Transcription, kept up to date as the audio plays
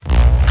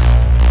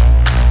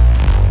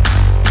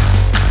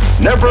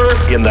Never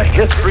in the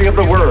history of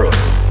the world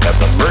have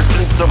the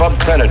merchants of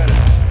obscenity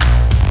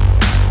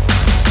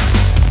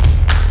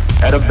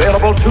had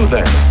available to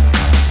them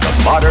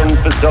the modern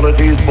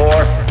facilities for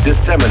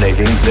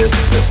disseminating this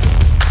filth.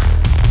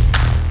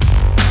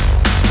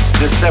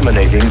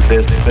 Disseminating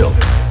this filth.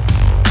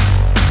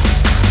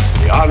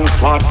 The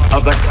onslaught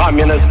of the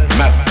communist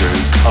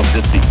masters of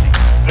deceit.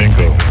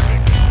 Pinko,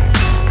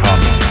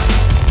 common,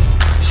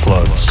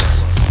 sluts.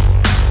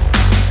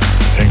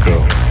 Pinko,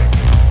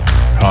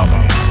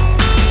 common,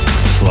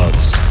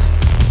 sluts.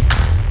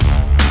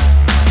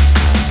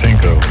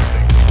 Pinko,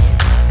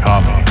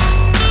 common,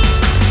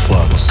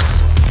 sluts.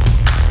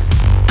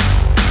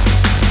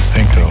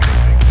 Pinko,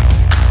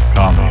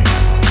 common,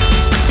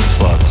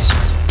 sluts.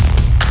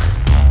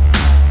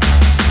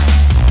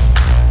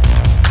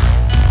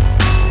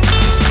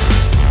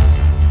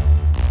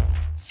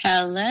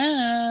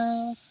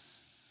 Hello,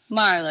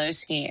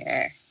 Marlo's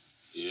here.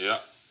 Yeah,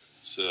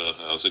 so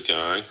how's it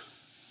going?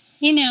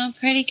 You know,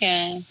 pretty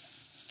good.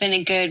 It's been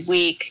a good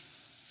week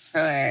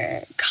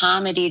for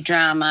comedy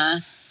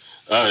drama.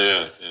 Oh,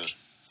 yeah.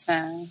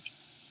 So,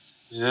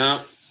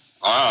 Yeah,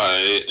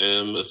 I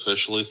am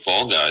officially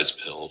Fall Guys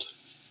pilled.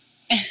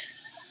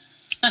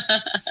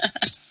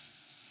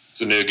 It's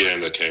a new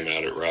game that came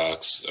out at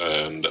Rocks,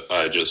 and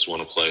I just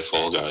want to play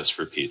Fall Guys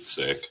for Pete's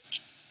sake.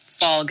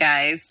 Fall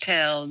Guys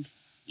pilled.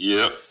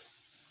 Yep.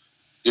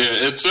 Yeah,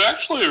 it's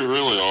actually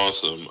really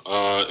awesome.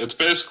 It's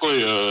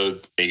basically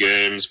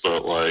games,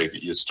 but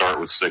like you start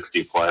with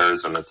 60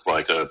 players, and it's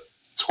like a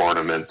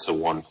tournament to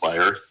one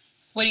player.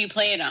 What do you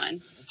play it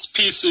on? It's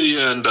PC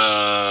and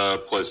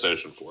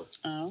PlayStation 4.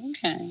 Oh,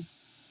 okay.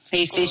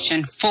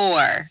 PlayStation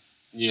 4.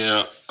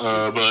 Yeah,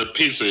 but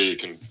PC you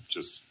can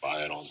just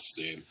buy it on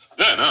Steam.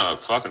 Yeah, no, it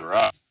fucking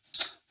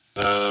rocks.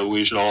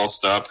 We should all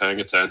stop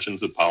paying attention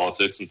to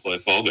politics and play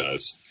Fall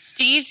Guys.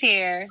 Steve's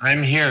here.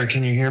 I'm here.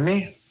 Can you hear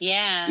me?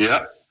 Yeah.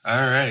 Yeah.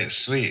 All right,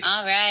 sweet.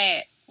 All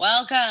right.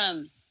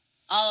 Welcome.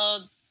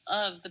 All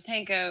of the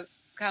Pinko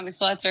comic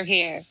sluts are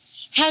here.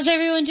 How's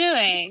everyone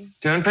doing?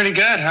 Doing pretty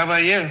good. How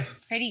about you?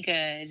 Pretty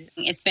good.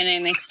 It's been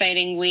an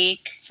exciting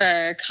week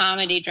for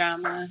comedy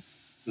drama.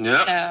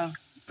 Yeah. So,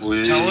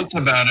 Tell us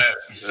about it.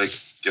 I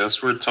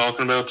guess we're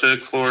talking about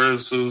Jake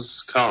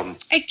Flores' Come.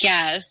 I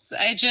guess.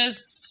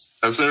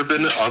 Has there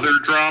been other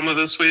drama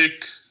this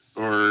week?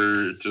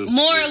 Or just...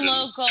 More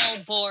local,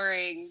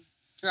 boring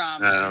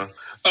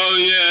dramas. Oh,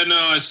 yeah, no,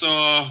 I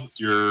saw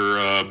your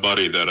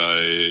buddy that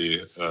I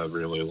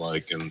really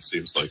like and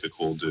seems like a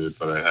cool dude,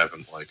 but I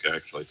haven't,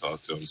 actually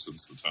talked to him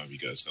since the time you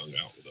guys hung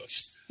out with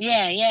us.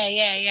 Yeah.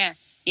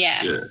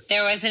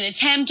 There was an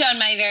attempt on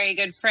my very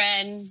good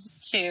friend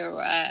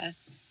to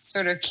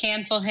sort of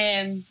cancel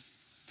him,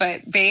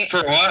 but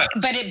For what?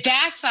 But it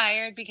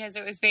backfired because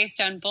it was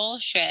based on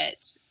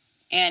bullshit,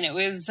 and it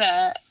was...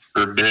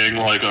 For being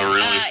like a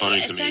really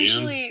funny comedian?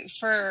 Essentially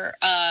for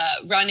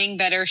running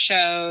better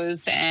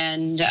shows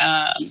and,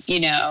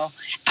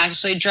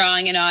 actually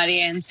drawing an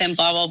audience and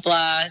blah, blah,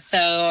 blah.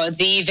 So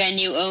the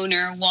venue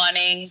owner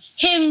wanting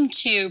him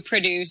to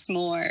produce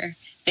more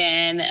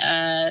than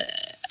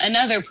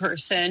another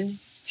person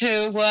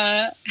who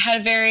had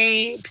a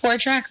very poor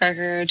track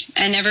record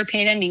and never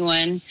paid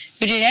anyone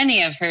who did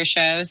any of her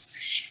shows.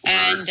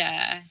 And,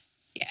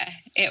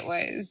 it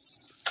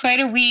was quite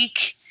a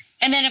week.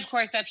 And then, of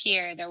course, up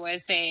here, there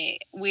was a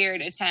weird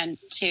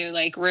attempt to,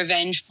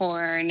 revenge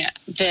porn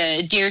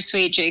the dear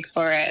sweet Jake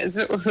Flores,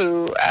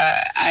 who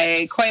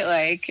I quite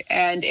like.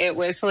 And it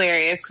was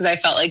hilarious because I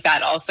felt like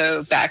that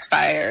also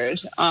backfired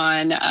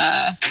on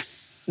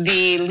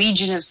the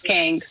Legion of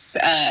Skanks.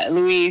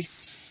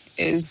 Luis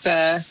is,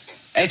 I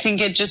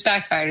think it just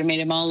backfired and made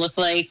them all look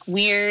like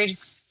weird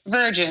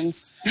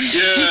virgins.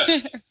 Yeah.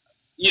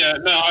 Yeah,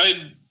 no,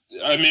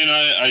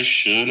 I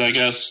should, I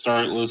guess,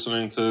 start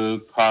listening to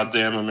Pod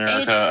Damn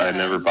America. I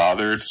never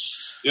bothered.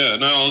 Yeah,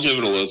 no, I'll give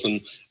it a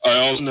listen. I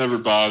also never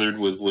bothered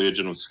with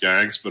Legion of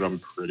Skanks, but I'm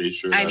pretty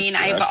sure that's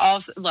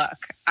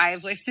correct.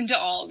 I've listened to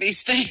all of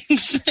these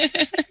things.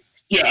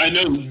 Yeah, I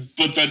know,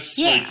 but that's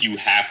you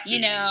have to.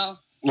 No,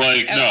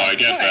 I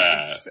get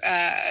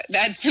that.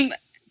 That's...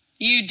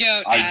 You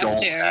don't I have don't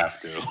to. have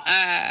to.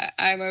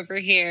 I'm over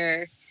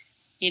here,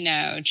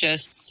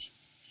 just...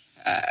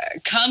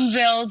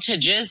 Cumville to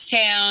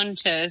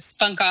Jizztown to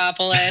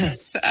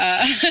Spunkopolis.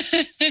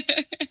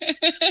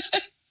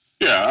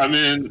 Yeah, I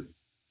mean,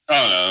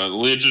 I don't know.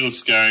 Legion of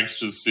Skanks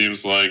just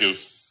seems like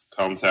if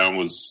Cumtown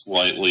was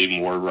slightly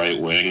more right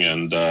wing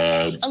and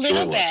a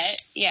little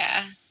joyless. bit,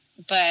 yeah.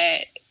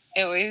 But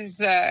it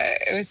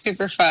was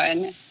super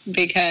fun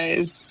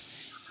because,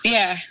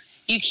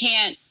 you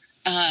can't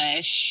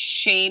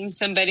shame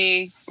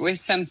somebody with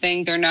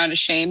something they're not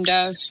ashamed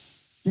of.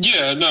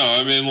 Yeah, no,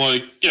 I mean,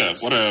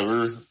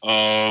 whatever.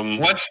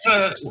 What's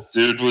the...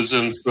 Dude was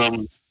in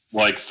some,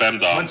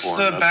 femdom What's porn.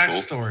 the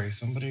That's backstory? cool.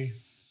 Somebody...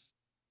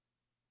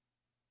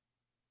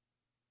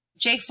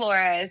 Jake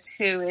Flores,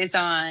 who is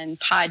on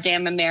Pod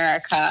Damn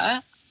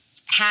America,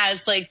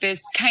 has,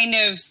 this kind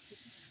of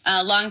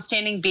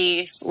long-standing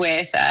beef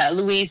with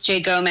Luis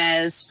J.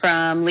 Gomez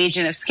from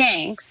Legion of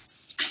Skanks.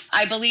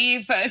 I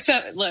believe so.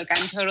 Look,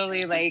 I'm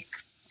totally like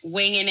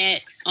winging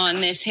it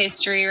on this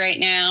history right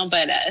now,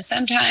 but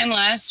sometime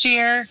last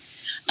year,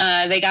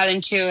 they got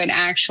into an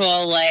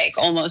actual like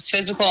almost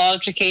physical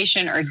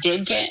altercation, or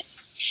did get.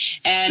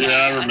 And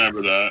yeah, I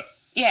remember that.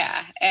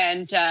 Yeah,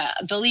 and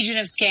the Legion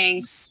of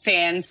Skanks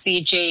fans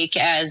see Jake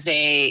as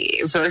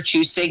a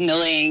virtue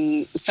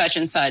signaling such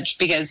and such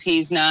because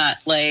he's not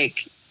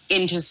like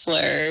into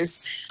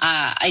slurs.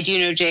 I do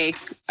know Jake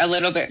a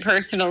little bit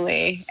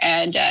personally,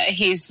 and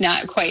he's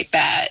not quite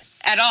that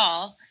at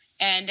all.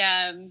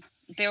 And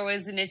there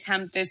was an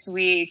attempt this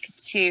week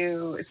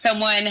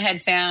someone had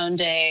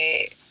found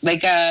a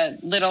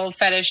little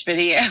fetish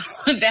video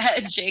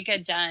that Jake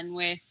had done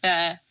with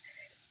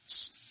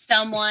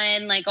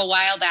someone like a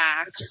while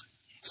back.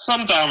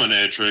 Some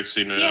dominatrix,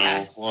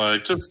 Yeah.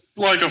 like just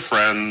like a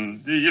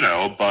friend,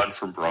 a bud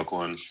from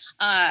Brooklyn.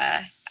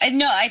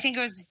 No, I think it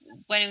was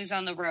when he was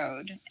on the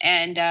road,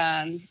 and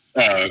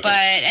Okay.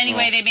 but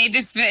anyway, they made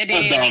this video.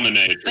 A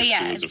dominatrix. But Who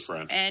yes, was a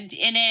friend. and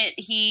in it,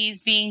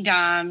 he's being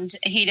dommed.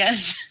 He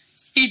does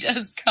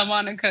come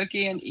on a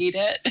cookie and eat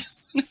it.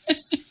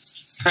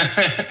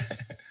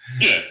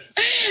 Yeah.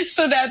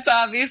 So that's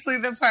obviously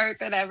the part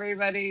that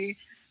everybody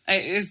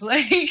is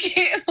like,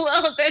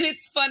 well, then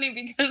it's funny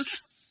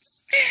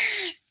because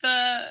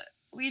the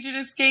Legion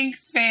of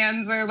Skanks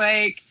fans are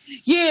like,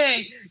 yeah,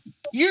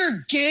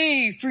 you're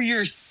gay for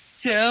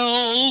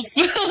yourself.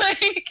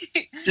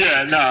 Like,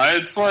 Yeah, no,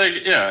 it's like,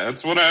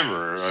 it's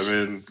whatever. I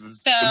mean,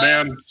 So- the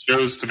man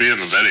chose to be in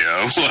the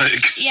video.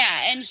 Like,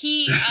 yeah, and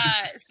he,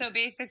 so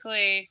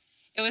basically,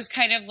 it was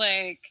kind of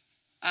like,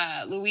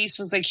 Luis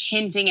was like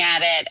hinting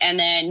at it, and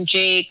then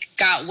Jake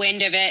got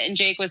wind of it, and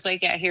Jake was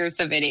like, yeah, here's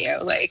the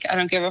video. Like, I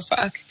don't give a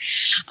fuck.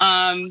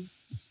 And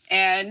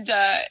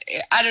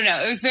I don't know.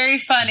 It was very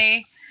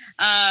funny.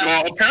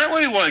 well,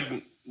 apparently, like,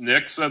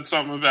 Nick said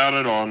something about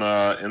it on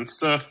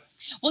Insta.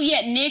 Well,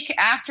 yeah, Nick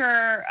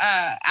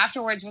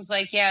afterwards was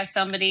like, yeah,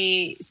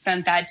 somebody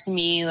sent that to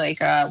me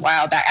like a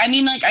while back. I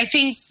mean, like, I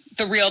think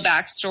the real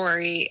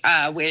backstory,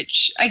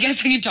 which I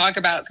guess I can talk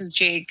about because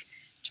Jake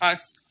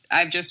talks.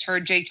 I've just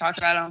heard Jake talk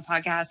about it on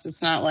podcasts.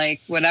 It's not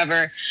like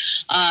whatever.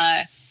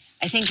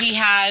 I think he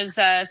has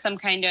some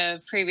kind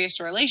of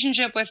previous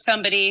relationship with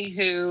somebody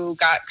who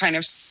got kind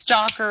of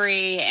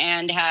stalkery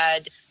and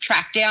had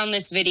tracked down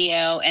this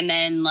video, and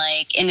then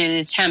like in an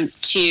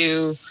attempt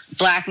to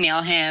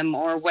blackmail him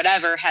or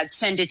whatever, had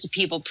sent it to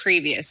people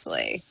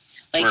previously.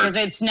 Like, because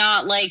it's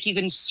not like you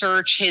can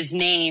search his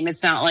name.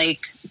 It's not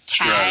like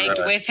tagged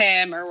with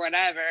him or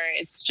whatever.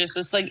 It's just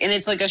this like, and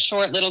it's like a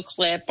short little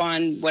clip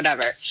on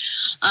whatever.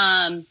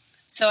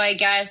 So I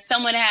guess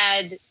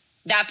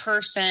that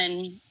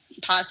person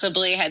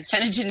possibly had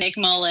sent it to Nick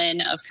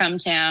Mullen of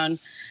Cumtown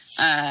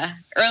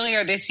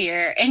earlier this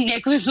year, and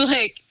Nick was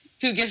like,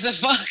 who gives a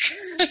fuck?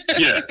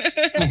 Yeah.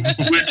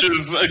 Which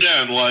is,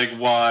 again, like,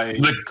 why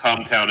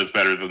Cumtown is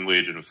better than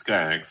Legion of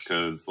Skanks,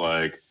 because,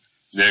 like,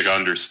 Nick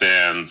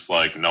understands,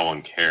 like, no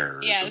one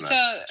cares. Yeah, and so,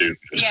 that's stupid.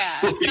 yeah.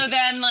 So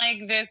then,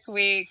 like, this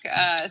week,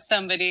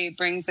 somebody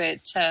brings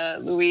it to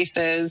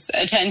Luis's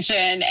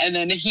attention, and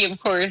then he, of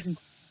course,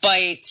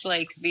 bites,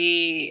 like,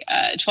 the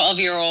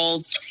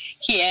 12-year-old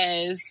he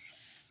is,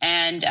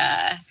 and...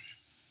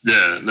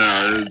 Yeah,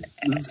 no,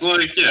 it's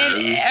like,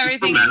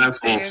 everything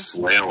it's a ensues.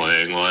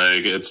 flailing.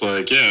 Like, it's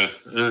like,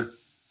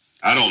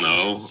 I don't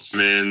know. I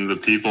mean, the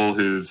people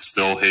who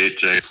still hate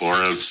Jake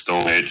Flores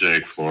still hate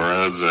Jake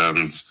Flores,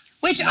 and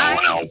which no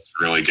one else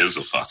really gives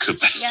a fuck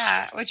about.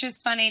 Yeah, which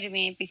is funny to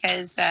me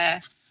because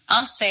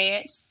I'll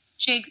say it.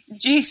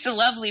 Jake's a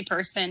lovely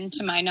person,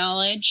 to my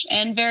knowledge,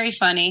 and very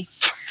funny,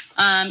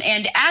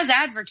 and as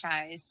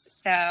advertised.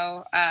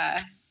 So,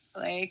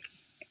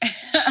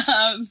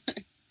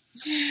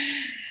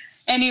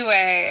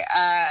 anyway,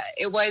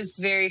 it was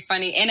very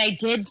funny. And I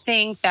did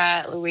think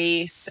that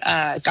Luis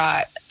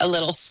got a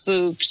little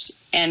spooked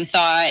and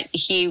thought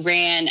he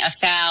ran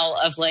afoul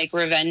of like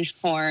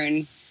revenge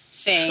porn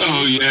things.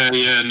 Oh,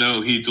 yeah, no,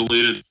 he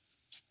deleted.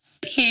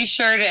 He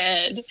sure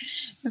did.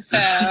 So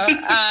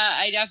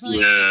I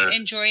definitely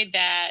enjoyed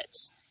that.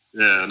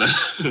 Yeah, no,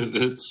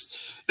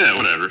 it's,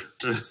 whatever.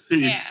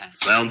 Yeah.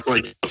 Sounds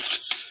like...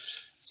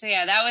 So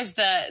yeah, that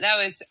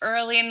was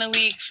early in the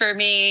week for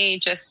me.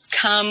 Just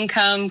come,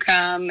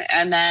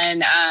 and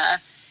then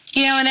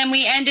and then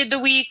we ended the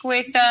week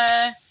with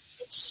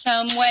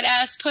some wet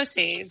ass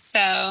pussies. So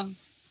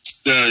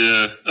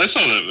yeah, I saw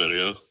that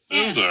video.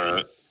 Yeah. It was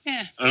alright.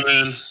 Yeah, I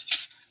mean,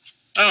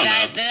 I don't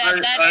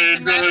know. that is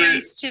in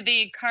reference to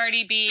the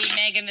Cardi B,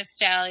 Megan Thee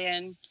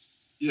Stallion.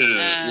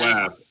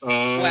 Yeah,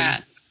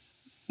 WAP.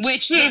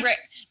 Which the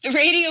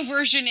radio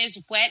version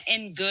is Wet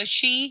and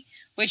Gushy,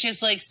 which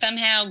is like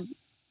somehow.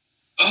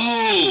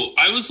 Oh,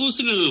 I was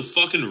listening to the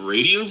fucking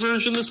radio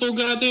version this whole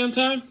goddamn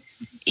time?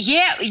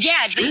 Yeah,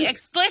 the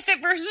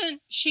explicit version,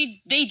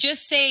 they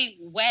just say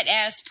wet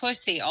ass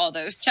pussy all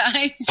those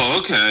times. Oh,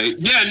 okay.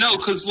 Yeah, no,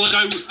 because like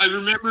I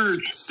remember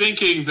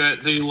thinking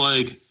that they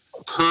like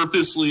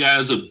purposely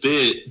as a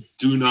bit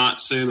do not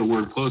say the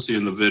word pussy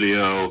in the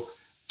video,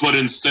 but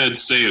instead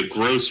say a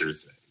grosser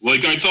thing.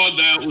 Like, I thought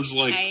that was,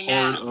 like,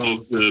 part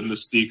of the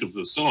mystique of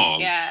the song.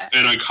 Yeah.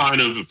 And I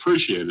kind of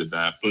appreciated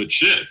that, but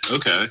shit,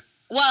 okay.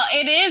 Well,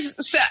 it is,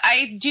 so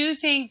I do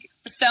think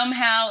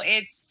somehow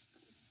it's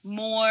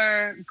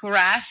more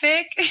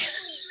graphic.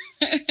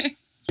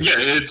 Yeah,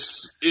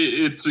 it's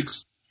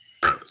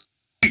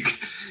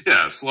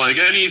yes, like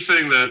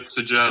anything that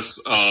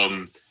suggests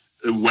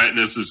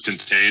wetness is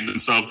contained in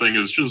something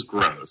is just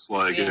gross.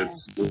 Like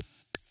it's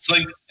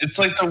like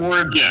the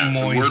word moist.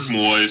 The word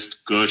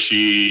moist,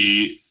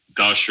 gushy,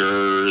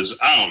 gushers.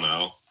 I don't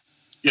know.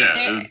 Yeah,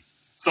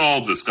 it's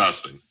all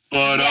disgusting.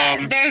 But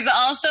there's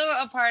also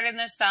a part in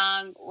the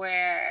song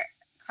where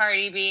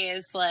Cardi B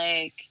is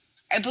like,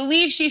 I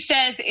believe she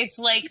says it's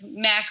like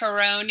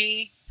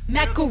macaroni.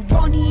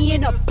 Macaroni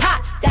in a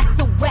pot, that's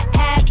some wet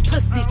ass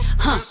pussy,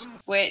 huh?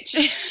 Which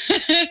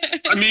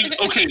I mean,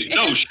 okay,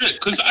 no shit,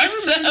 because I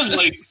remember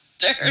like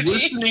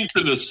listening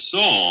to the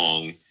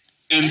song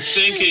and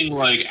thinking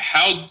like,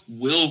 how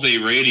will they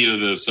radio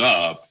this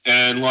up?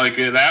 And like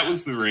that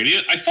was the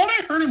radio. I thought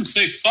I heard him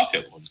say "fuck"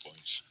 at one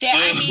point.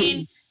 I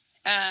mean,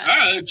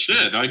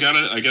 shit.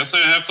 I guess I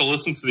have to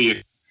listen to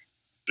the.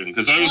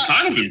 Because I was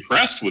kind of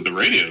impressed with the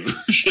radio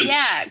version.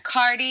 Yeah,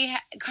 Cardi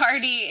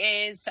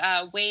is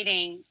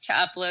waiting to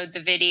upload the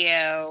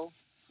video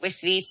with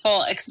the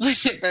full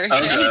explicit version.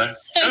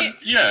 Okay.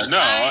 Yeah, no.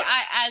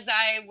 As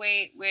I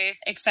wait with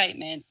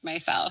excitement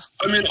myself.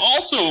 I mean,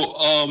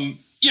 also,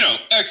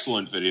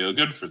 excellent video.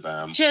 Good for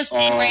them. Just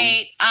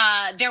great.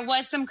 There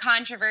was some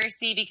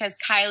controversy because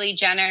Kylie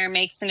Jenner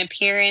makes an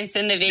appearance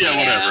in the video. Yeah,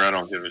 whatever. I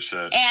don't give a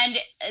shit. And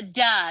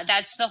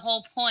that's the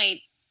whole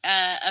point.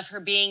 Of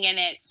her being in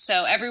it.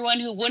 So everyone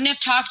who wouldn't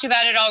have talked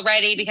about it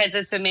already because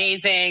it's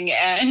amazing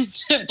and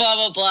blah,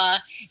 blah, blah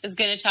is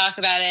going to talk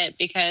about it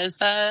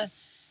because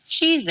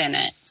she's in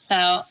it.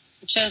 So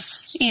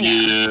just,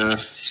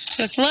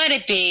 just let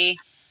it be.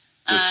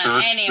 The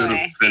church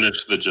anyway.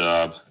 Finish the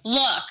job.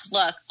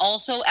 Look.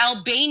 Also,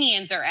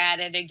 Albanians are at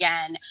it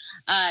again.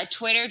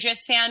 Twitter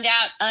just found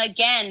out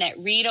again that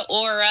Rita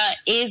Ora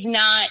is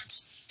not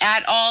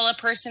at all a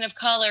person of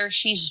color.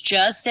 She's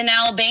just an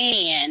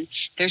Albanian.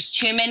 There's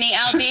too many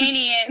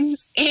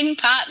Albanians in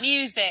pop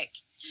music.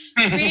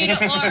 Rita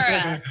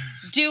Ora,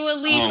 Dua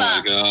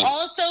Lipa,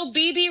 also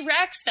BB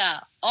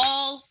Rexha,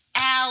 all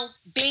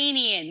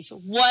Albanians.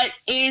 What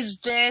is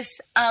this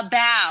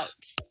about?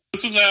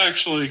 This is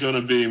actually going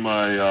to be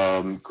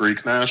my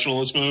Greek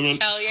nationalist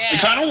moment. Hell yeah. I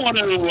kind of want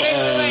to...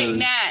 Wait,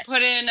 Matt,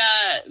 put in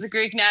the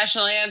Greek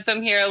national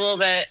anthem here a little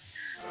bit.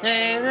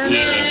 Yeah.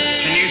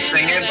 Can you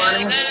sing it,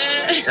 Barney?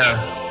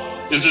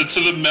 Yeah. Is it to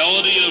the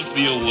melody of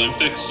the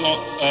Olympics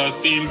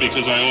theme?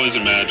 Because I always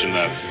imagine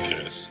that's the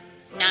case.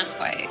 Not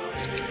quite.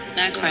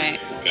 Okay.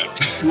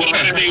 Well,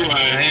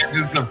 anyway. I'm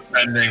just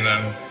offending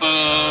them.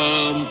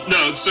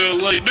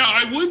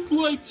 I would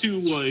like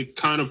to,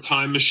 kind of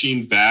time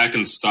machine back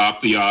and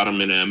stop the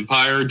Ottoman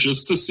Empire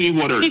just to see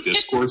what our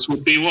discourse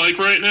would be like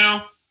right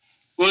now.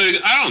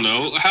 Like, I don't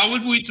know. How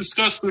would we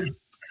discuss the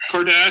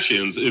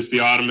Kardashians if the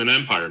Ottoman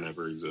Empire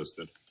never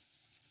existed?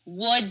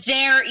 Would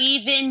there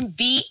even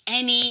be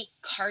any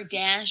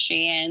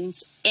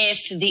Kardashians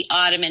if the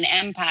Ottoman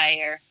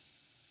Empire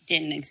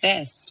didn't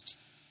exist?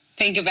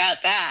 Think about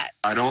that.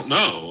 I don't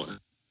know.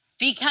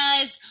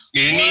 Because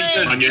you need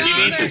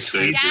to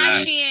say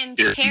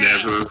Kardashian's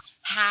parents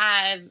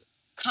have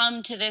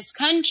come to this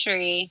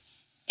country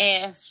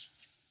if...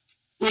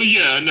 Well,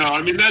 yeah, no,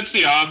 I mean, that's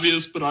the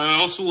obvious, but I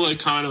also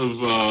kind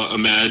of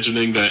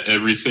imagining that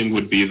everything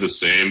would be the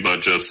same,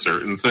 but just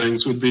certain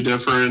things would be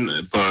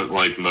different. But,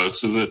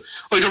 most of the,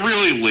 a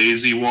really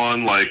lazy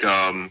one,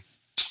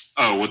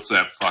 what's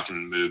that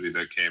fucking movie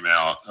that came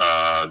out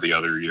the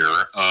other year?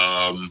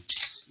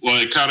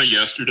 Kind of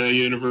Yesterday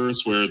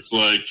universe, where it's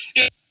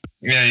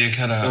yeah, you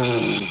kind of...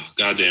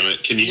 God damn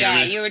it. Can you hear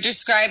me? Yeah, you were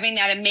describing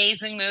that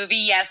amazing movie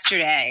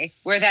Yesterday,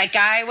 where that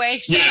guy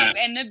wakes up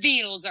and the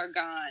Beatles are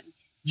gone.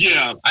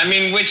 Yeah. I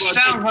mean, which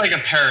sounds like a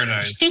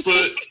paradise.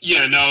 But,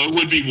 yeah, no, it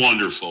would be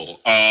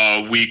wonderful.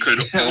 We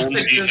could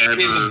only ever...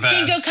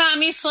 Bingo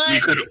Commie Slut we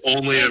could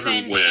only ever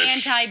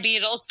wish.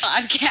 Anti-Beatles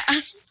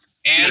podcast.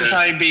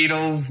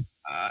 Anti-Beatles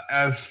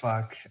as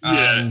fuck.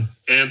 Yeah,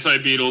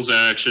 anti-Beatles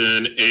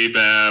action,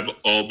 ABAB,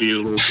 all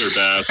Beatles are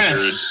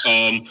bastards.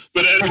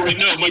 But anyway,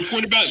 no, my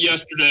point about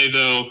Yesterday,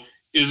 though,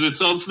 is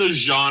it's of the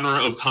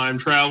genre of time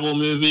travel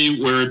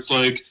movie where it's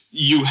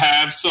you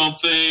have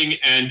something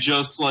and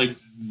just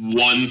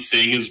one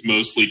thing is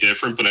mostly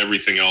different, but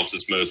everything else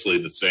is mostly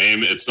the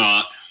same. It's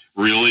not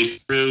really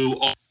through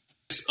all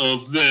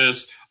of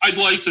this. I'd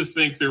like to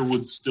think there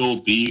would still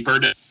be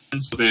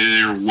Kardashians, but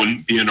there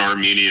wouldn't be an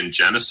Armenian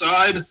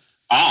genocide.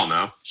 I don't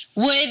know.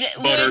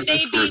 Would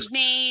they be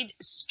made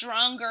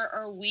stronger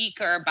or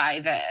weaker by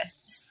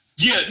this?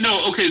 Yeah,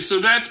 no, okay, so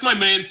that's my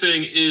main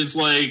thing is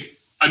the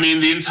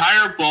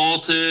entire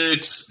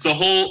Baltics, the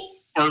whole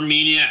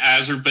Armenia,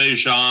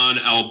 Azerbaijan,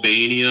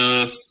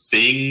 Albania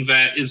thing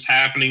that is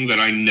happening that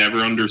I never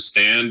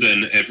understand,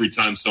 and every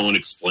time someone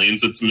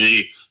explains it to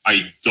me,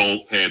 I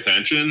don't pay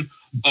attention,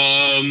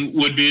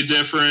 would be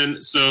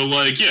different. So,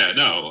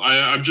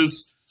 I'm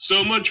just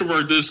so much of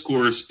our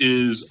discourse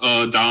is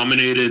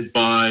dominated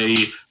by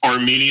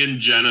Armenian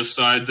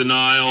genocide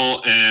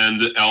denial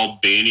and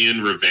Albanian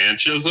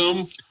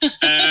revanchism.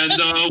 And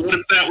what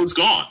if that was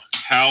gone?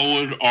 How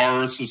would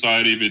our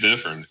society be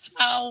different?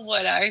 How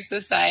would our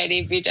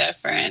society be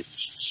different?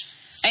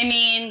 I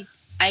mean,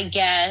 I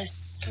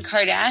guess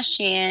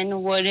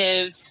Kardashian would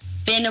have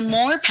been a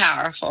more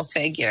powerful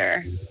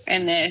figure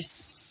in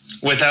this.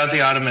 Without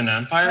the Ottoman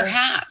Empire?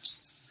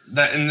 Perhaps.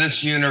 That in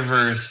this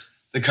universe,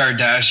 the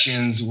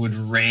Kardashians would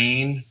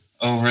reign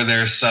over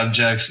their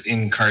subjects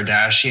in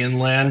Kardashian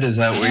land. Is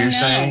that what you're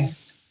saying?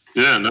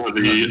 Yeah, no, no,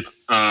 because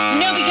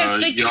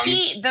the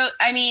key,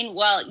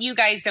 you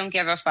guys don't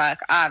give a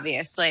fuck,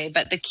 obviously,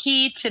 but the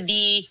key to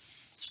the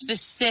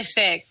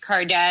specific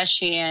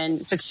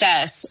Kardashian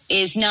success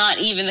is not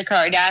even the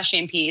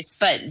Kardashian piece,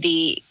 but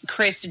the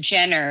Kris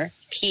Jenner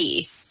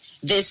piece.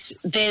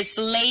 This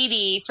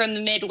lady from the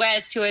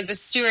Midwest who is a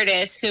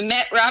stewardess who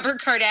met Robert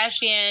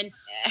Kardashian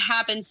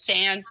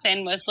happenstance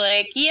and was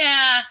like,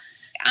 yeah,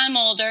 I'm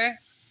older.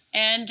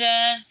 And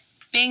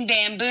bing,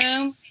 bam,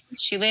 boom.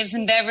 She lives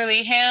in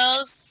Beverly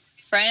Hills,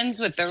 friends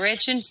with the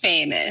rich and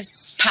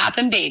famous,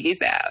 popping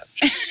babies out.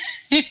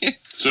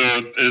 So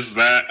is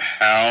that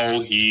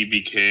how he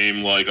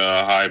became like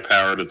a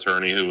high-powered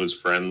attorney who was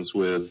friends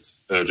with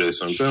O.J.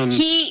 Simpson?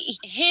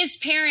 His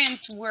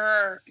parents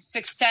were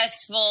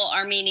successful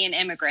Armenian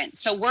immigrants.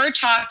 So we're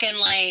talking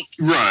like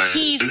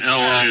he's and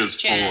LA is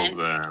gen.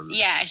 full of them.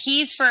 Yeah,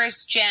 he's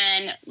first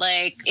gen.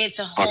 Like it's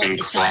a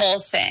whole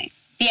thing.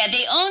 Yeah,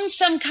 they own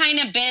some kind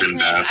of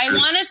business. I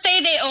want to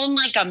say they own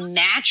like a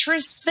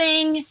mattress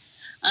thing.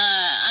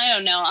 I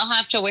don't know. I'll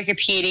have to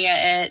Wikipedia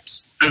it.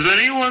 Has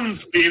anyone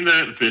seen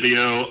that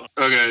video?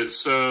 Okay,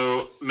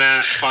 so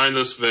Matt, find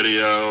this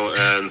video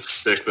and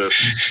stick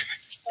this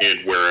in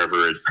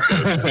wherever it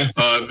goes.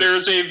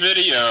 There's a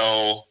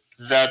video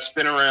that's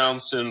been around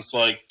since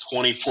like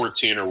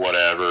 2014 or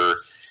whatever,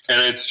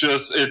 and it's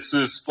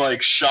this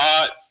like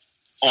shot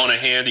on a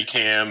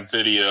handycam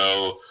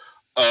video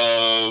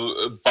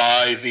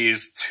by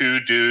these two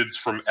dudes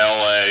from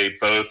LA,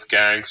 both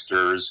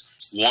gangsters,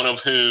 one of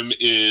whom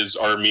is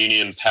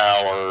Armenian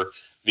Power,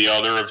 the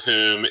other of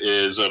whom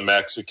is a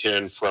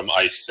Mexican from,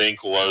 I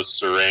think,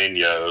 Los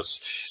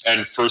Sureños.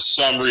 And for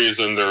some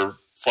reason, they're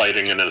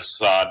fighting an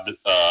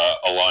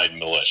Assad-aligned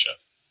militia.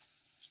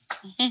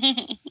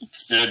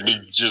 It's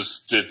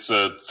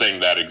a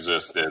thing that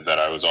existed that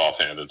I was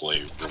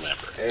offhandedly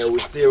remembering. Hey, we're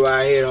still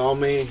right here,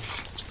 homie.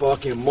 It's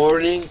fucking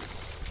morning.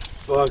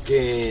 We got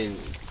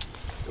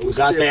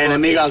the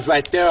enemigas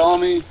right there,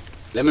 homie.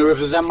 Let me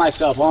represent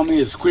myself, homie.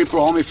 It's Creeper,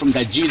 homie, from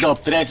the G-Dub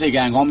 13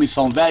 gang, homie.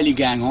 Sun Valley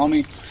gang,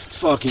 homie. It's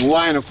fucking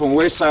Weiner from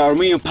Westside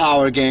Armenian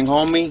Power gang,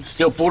 homie.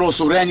 Still puro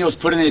Sureños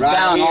putting it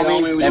down, here,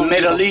 homie. And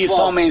Middle East,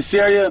 homie, in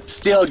Syria,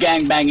 still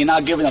gang banging,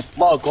 not giving a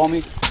fuck,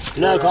 homie.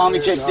 Look, homie,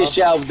 check this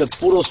shit out. The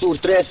puro Sur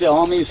 13,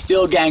 homie.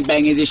 Still gang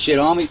banging this shit,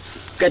 homie.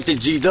 Got the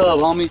G-Dub,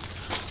 homie.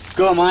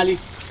 Good, Molly.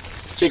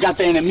 Check out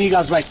the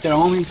enemigas right there,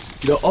 homie.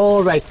 They're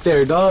all right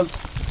there, dog.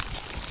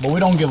 But we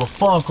don't give a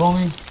fuck,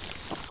 homie.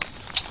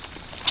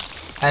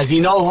 As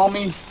you know,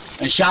 homie,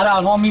 and shout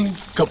out, homie,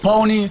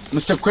 Capone,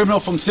 Mr. Criminal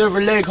from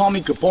Silver Lake,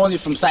 homie, Capone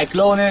from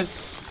Cyclones,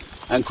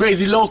 and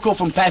Crazy Loco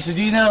from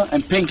Pasadena,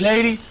 and Pink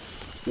Lady.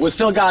 We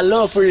still got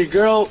love for you,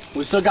 girl.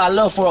 We still got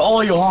love for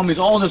all your homies,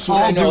 all the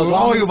Sureños, homie.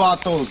 All you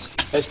vatos.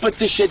 Let's put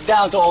this shit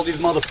down to all these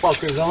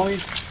motherfuckers, homie.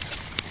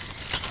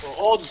 For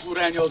all the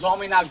Sureños,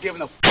 homie, not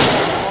giving a fuck,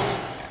 homie.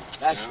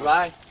 That's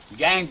right.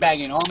 Gang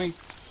banging, homie.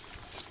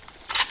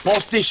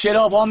 Post this shit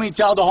up, homie.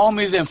 Tell the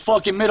homies in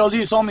fucking Middle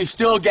East, homie,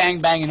 still gang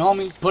banging,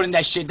 homie. Putting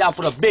that shit down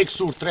for the big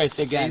Sur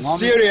 13 gang, homie.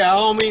 Syria,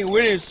 homie.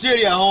 We're in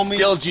Syria, homie.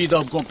 Still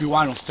G-Dub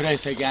Gumpiwanos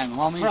 13 gang,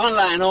 homie.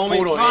 Frontline, homie.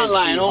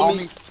 Frontline,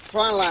 homie.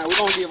 Frontline. We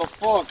don't give a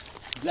fuck.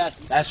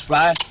 That's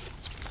right.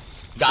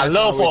 Got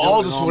love for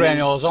all the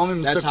Sureños,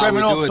 homie. Mr.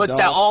 Criminal, put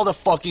that all the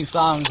fucking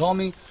songs,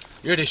 homie.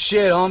 You're the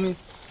shit, homie.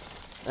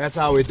 That's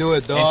how we do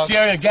it, dog. And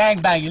Syria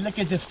gangbanging. Look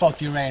at this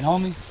fucking rain,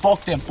 homie.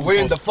 Fuck them.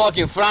 We're in the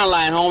fucking front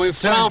line, homie.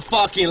 Front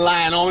fucking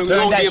line, homie. We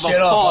don't give a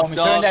fuck, dog.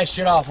 Turn that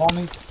shit off,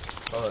 homie.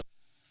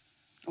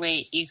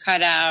 Wait, you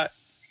cut out.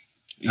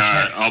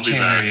 Alright, I'll be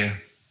back.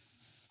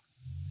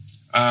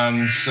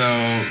 So,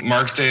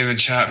 Mark David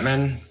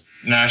Chapman,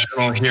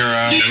 national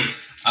hero. Yep.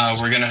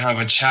 We're going to have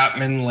a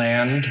Chapman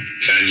land.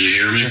 Can you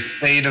hear me? The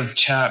fate of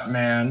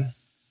Chapman.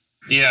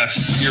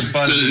 Yes, you're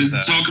buzzing.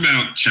 Talk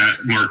about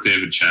Mark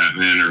David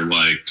Chapman, or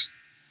like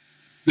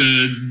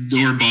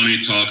or Bunny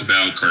talk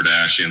about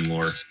Kardashian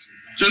lore.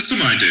 Just some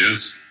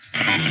ideas.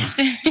 I don't know.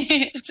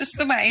 Just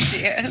some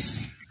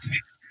ideas.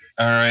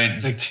 All right,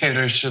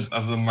 dictatorship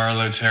of the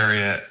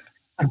Marlotariat.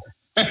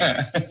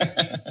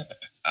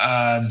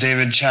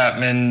 David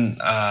Chapman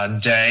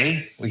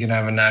Day. We can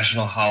have a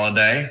national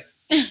holiday.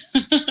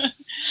 But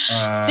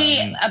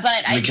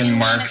I do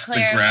want to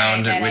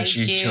clarify that I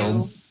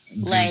do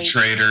like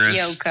traitorous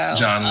Yoko.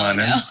 John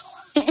Lennon.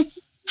 No.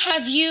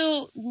 Have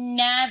you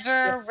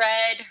never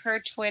read her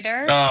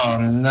Twitter? Oh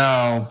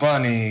no,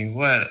 Bunny!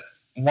 What?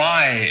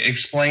 Why?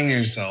 Explain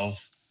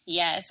yourself.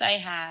 Yes, I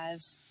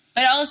have.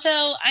 But also,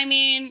 I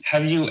mean,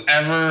 have you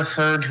ever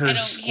heard her I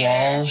don't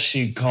squall care.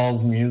 she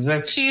calls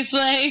music? She's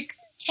like,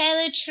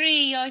 tell a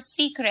tree your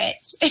secret.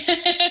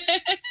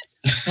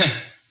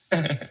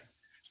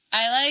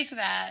 I like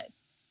that.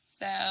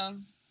 So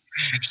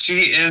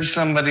She is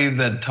somebody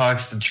that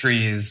talks to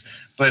trees,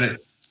 but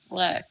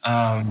look,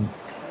 I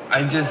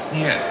just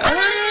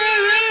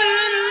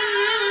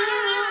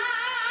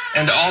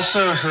and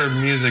also her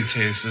music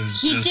taste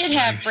is. he just did like,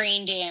 have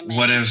brain damage.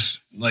 What if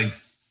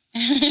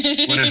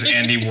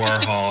Andy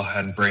Warhol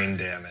had brain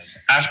damage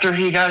after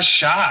he got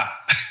shot?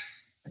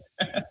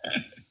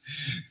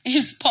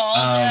 Is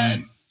Paul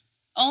dead?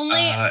 Only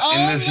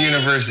in this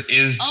universe,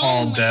 is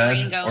Paul only dead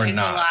Ringo or is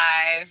not?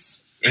 alive.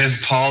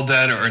 Is Paul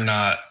dead or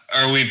not?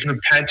 Are we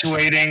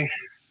perpetuating?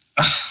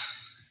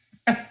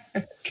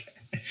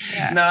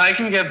 Yeah. No, I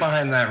can get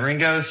behind that.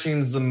 Ringo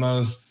seems the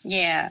most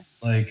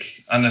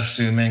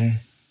unassuming.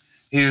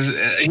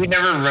 He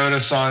never wrote a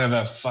song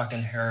about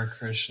fucking Hare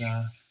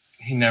Krishna.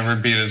 He never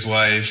beat his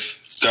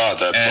wife. God,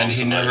 that And sounds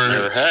he a never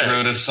nightmare. Hey.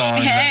 wrote a song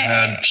that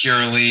had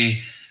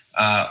purely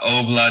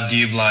Obla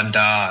Di Bla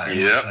Da in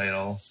the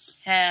title.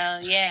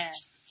 Hell yeah.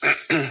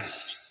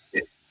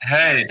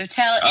 Hey. So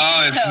tell it.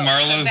 It's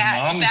Marlo's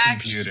mom's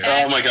computer.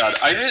 Oh my God.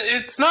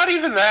 It's not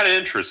even that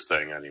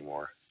interesting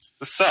anymore.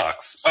 This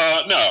sucks.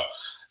 No.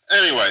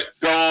 Anyway,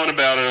 go on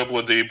about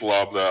Obla Di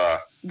Bla Blah.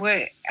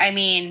 I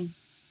mean,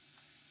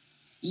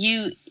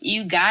 you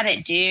got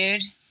it,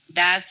 dude.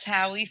 That's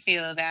how we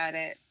feel about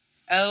it.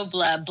 Oh,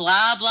 blah,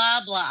 blah,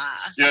 blah, blah.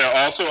 Yeah,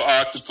 also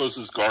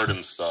Octopus's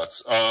Garden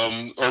sucks.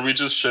 Are we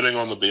just shitting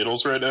on the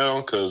Beatles right now?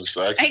 Because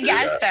I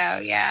guess so,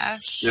 yeah.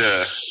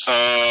 Yeah.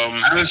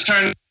 I was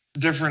trying to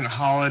different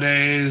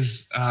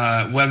holidays,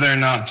 whether or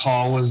not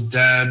Paul was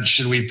dead.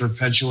 Should we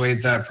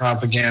perpetuate that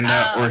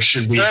propaganda or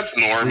should we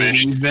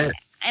leave it?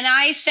 And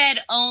I said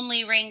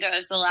only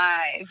Ringo's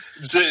alive.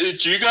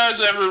 Did you guys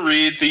ever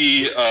read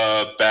the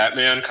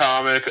Batman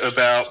comic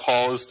about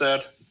Paul is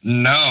dead?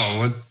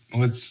 No.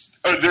 What's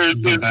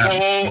there's this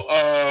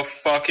whole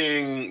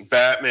fucking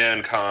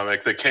Batman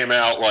comic that came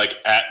out like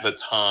at the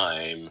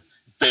time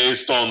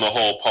based on the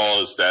whole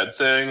Paul is dead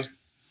thing.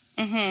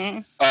 Mm-hmm.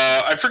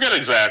 I forget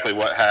exactly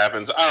what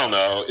happens. I don't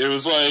know. It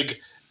was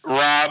like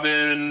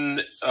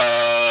Robin,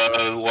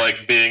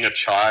 like being a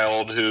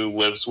child who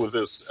lives with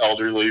this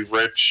elderly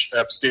rich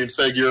Epstein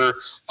figure,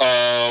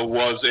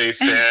 was a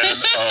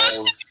fan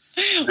of.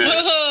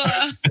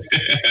 Whoa.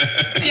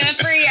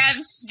 Jeffrey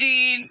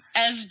Epstein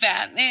as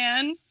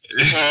Batman.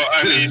 Well,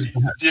 I mean,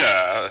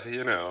 yeah,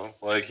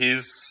 like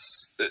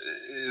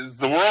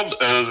the world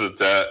owes a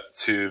debt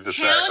to the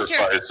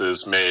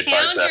sacrifices made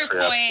by Jeffrey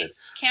Epstein.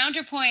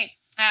 Counterpoint.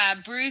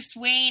 Bruce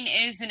Wayne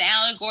is an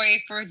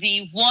allegory for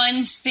the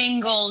one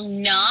single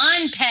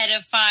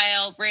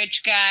non-pedophile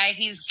rich guy.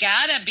 He's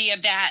gotta be a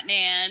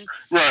Batman.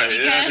 Right.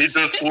 He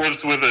just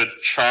lives with a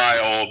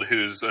child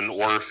who's an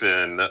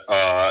orphan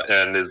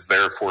and is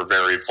therefore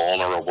very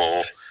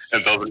vulnerable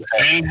and doesn't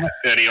have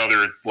any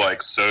other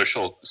like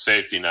social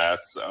safety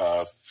nets,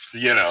 out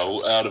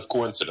of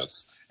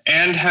coincidence.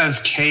 And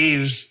has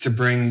caves to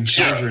bring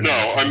children.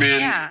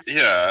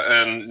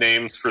 And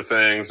names for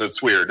things.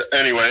 It's weird.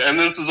 Anyway, and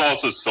this is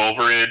also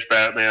Silver Age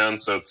Batman,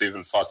 so it's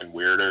even fucking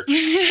weirder.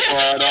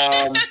 But,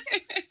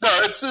 no,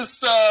 it's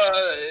this,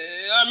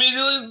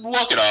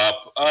 look it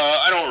up.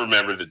 I don't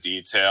remember the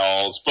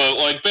details, but,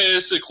 like,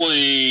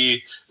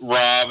 basically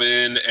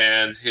Robin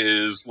and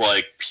his,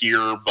 like,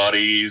 peer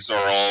buddies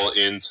are all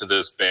into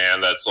this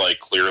band that's, like,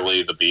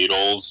 clearly the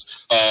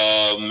Beatles.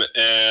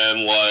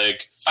 And,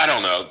 like, I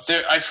don't know.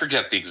 I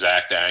forget the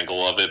exact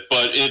angle of it,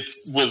 but it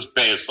was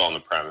based on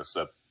the premise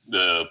that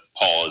the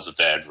Paul is a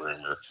dead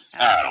rumor.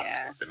 I don't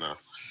fucking know.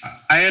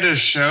 I had a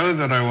show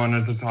that I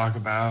wanted to talk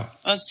about.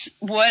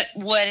 What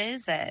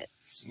is it?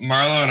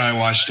 Marlo and I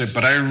watched it,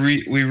 but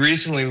we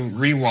recently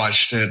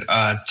rewatched it.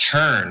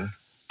 Turn.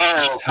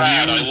 Oh,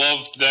 God, I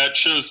love that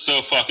show's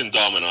so fucking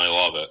dumb, and I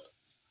love it.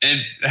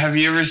 Have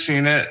you ever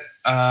seen it,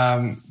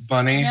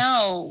 Bunny?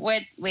 No.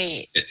 Wait.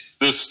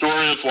 The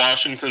Story of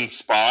Washington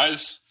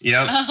Spies?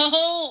 Yep.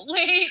 Oh,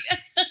 wait.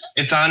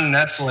 It's on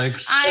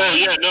Netflix.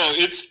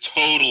 It's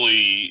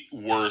totally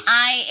worth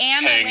I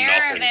am paying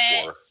aware of nothing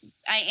it. for.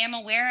 I am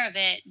aware of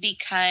it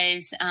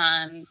because,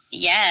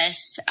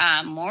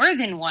 more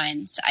than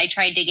once I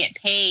tried to get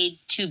paid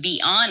to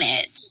be on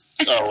it.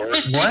 Oh,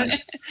 what?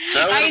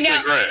 That would have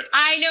been great.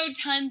 I know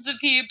tons of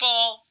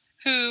people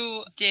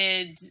who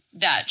did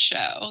that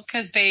show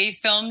because they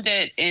filmed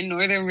it in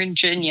Northern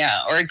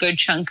Virginia, or a good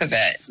chunk of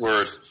it.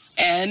 Word.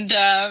 And,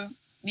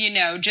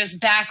 just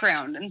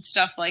background and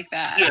stuff like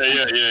that.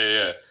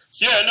 Yeah.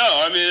 Yeah,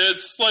 no, I mean,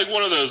 it's like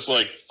one of those,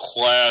 like,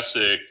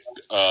 classic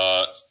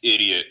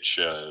idiot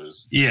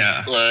shows.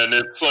 Yeah. And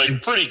it's,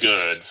 like, pretty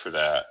good for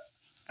that.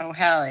 Oh,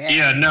 hell yeah.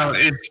 Yeah, no,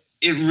 it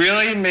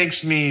really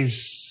makes me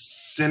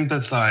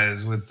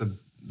sympathize with the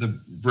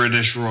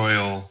British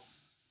royal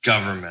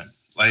government.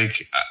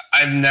 Like,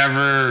 I've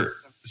never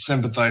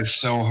sympathized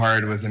so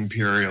hard with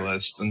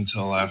imperialists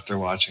until after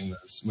watching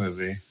this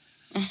movie.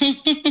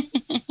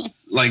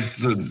 Like,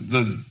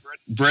 the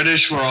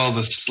British were all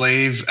the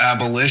slave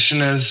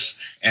abolitionists,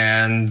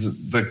 and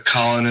the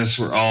colonists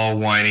were all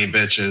whiny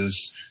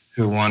bitches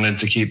who wanted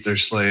to keep their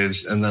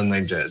slaves, and then they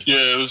did.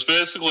 Yeah, it was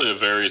basically a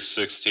very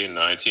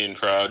 1619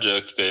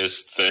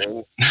 project-based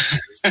thing.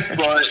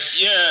 But,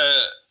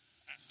 yeah,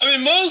 I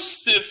mean,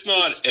 most, if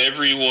not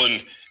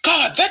everyone...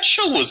 God, that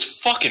show was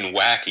fucking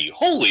wacky.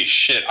 Holy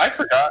shit, I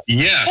forgot.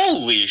 Yeah.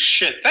 Holy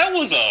shit, that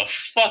was a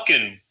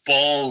fucking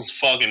balls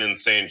fucking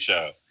insane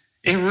show.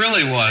 It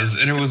really was,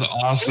 and it was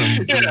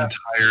awesome the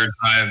entire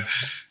time.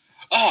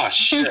 Oh,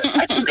 shit,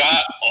 I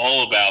forgot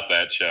all about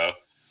that show.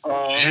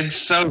 It's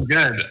so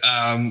good.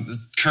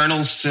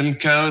 Colonel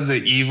Simcoe,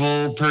 the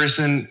evil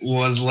person,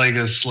 was like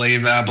a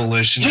slave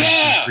abolitionist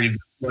who freed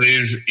the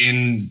slaves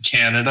in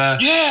Canada.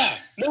 Yeah,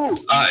 no.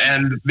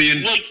 And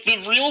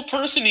the real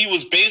person he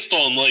was based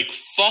on, like,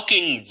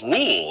 fucking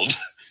ruled.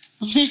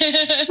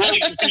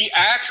 Like, the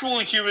actual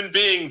human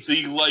being,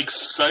 the, like,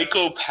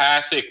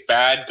 psychopathic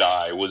bad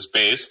guy was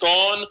based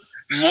on,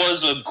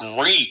 was a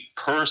great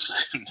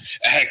person,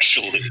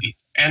 actually.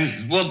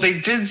 And, well, they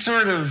did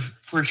sort of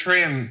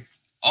portray him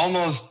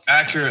almost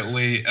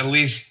accurately. At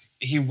least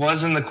he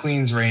was in the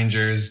Queen's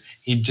Rangers.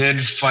 He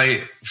did fight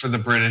for the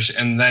British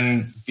and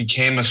then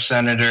became a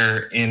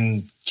senator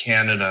in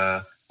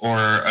Canada,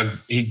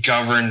 he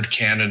governed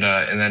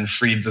Canada and then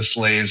freed the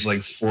slaves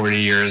like 40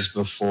 years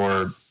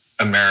before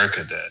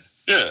America did.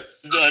 Yeah.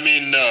 I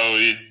mean, no,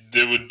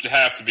 it would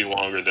have to be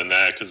longer than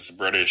that because the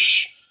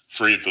British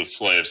freed the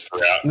slaves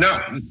throughout. No.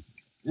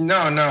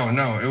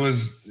 It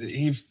was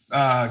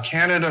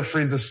Canada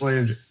freed the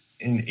slaves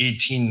in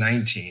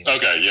 1819.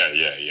 Okay,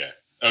 yeah.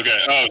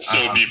 Okay,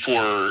 so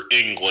before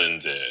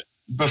England did.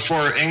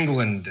 Before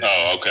England did.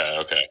 Oh,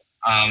 okay.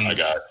 I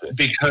got it.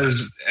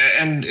 Because,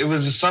 and it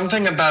was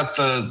something about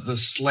the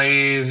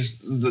slaves,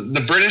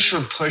 the British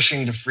were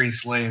pushing to free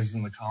slaves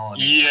in the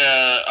colonies.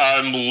 Yeah,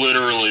 I'm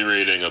literally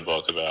reading a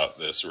book about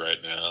this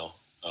right now.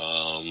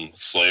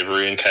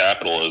 Slavery and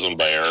Capitalism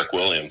by Eric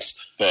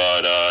Williams.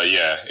 But,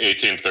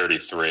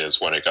 1833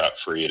 is when it got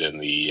freed in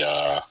the,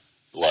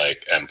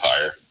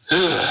 empire.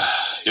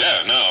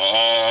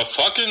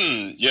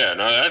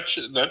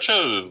 That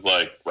show,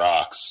 like,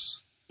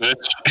 rocks. It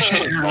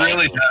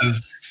really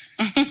does.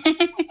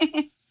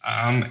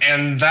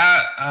 And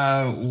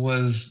that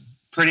was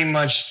pretty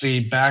much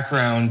the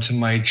background to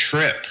my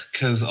trip,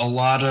 because a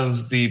lot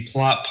of the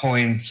plot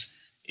points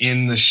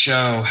in the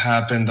show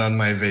happened on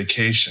my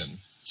vacation.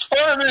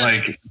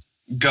 Like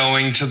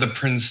going to the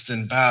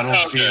Princeton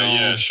battlefield. Okay,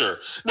 yeah, sure.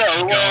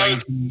 Going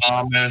to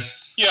Monmouth.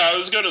 Yeah, I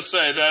was going to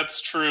say that's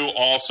true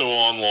also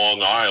on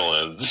Long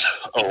Island.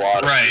 A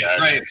lot of the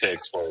action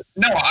takes place.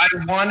 No, I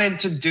wanted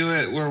to do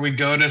it where we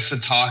go to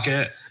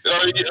Setauket.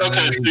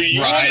 Okay, so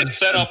you want to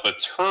set up a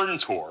turn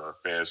tour,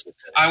 basically.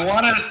 I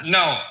want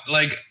to,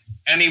 like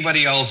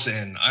anybody else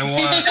in. I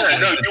want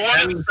you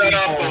want to set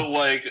up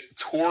a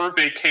tour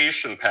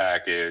vacation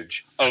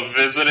package of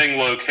visiting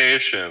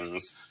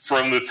locations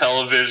from the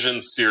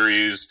television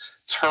series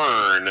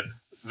Turn,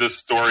 the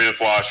Story of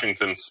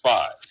Washington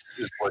Spies.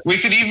 We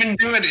could even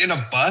do it in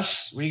a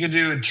bus. We could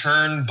do a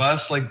turn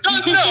bus. No,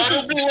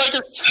 it'll be like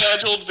a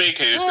scheduled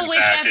vacation with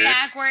package. the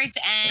backwards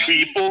end.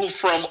 People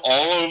from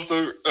all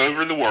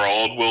over the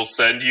world will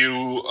send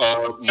you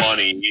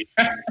money,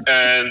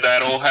 and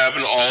that'll have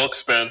an all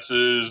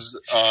expenses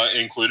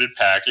included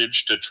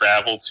package to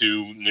travel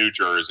to New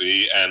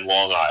Jersey and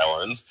Long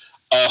Island.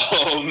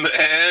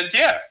 And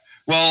yeah.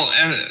 Well,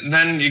 and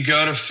then you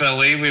go to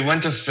Philly. We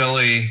went to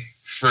Philly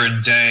for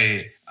a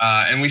day.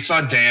 And we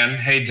saw Dan.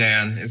 Hey,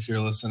 Dan, if you're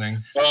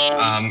listening.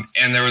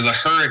 And there was a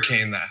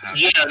hurricane that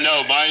happened. Yeah,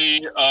 no,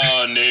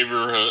 my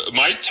neighborhood,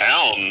 my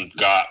town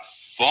got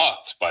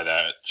fucked by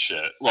that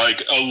shit.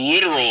 Like, a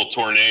literal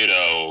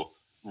tornado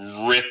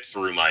ripped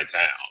through my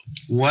town.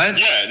 What?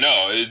 Yeah,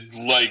 no,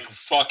 it,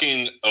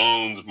 fucking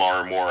owns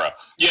Marmora.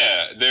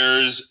 Yeah,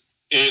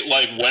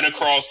 it, went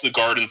across the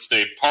Garden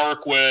State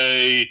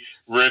Parkway,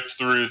 ripped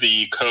through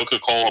the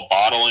Coca-Cola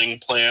bottling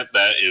plant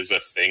that is a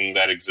thing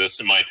that exists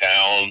in my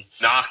town,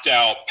 knocked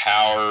out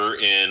power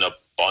in a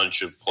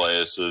bunch of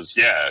places.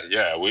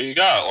 Yeah, we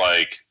got,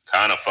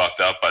 kind of fucked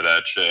up by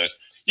that shit.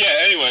 Yeah,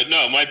 anyway,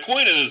 no, my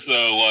point is,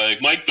 though,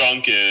 Mike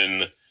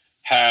Duncan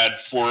had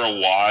for a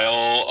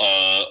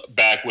while,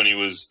 back when he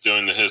was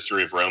doing the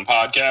History of Rome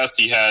podcast,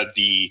 he had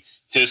the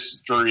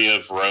History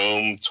of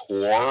Rome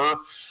tour,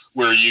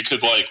 where you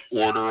could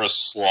order a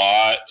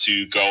slot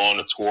to go on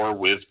a tour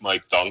with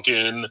Mike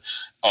Duncan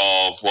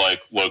of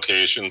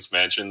locations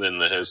mentioned in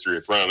the History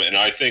of Rome. And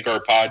I think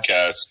our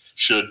podcast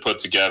should put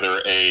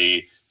together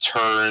a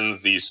Turn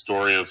the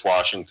Story of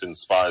Washington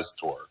Spies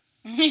tour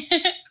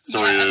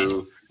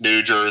through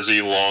New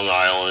Jersey, Long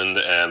Island,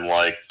 and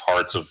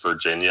parts of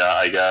Virginia,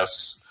 I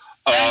guess.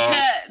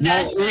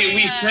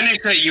 We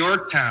finished at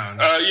Yorktown.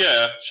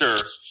 Yeah, sure.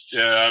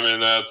 Yeah, I mean,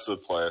 that's the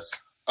place.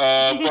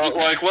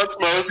 But let's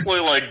mostly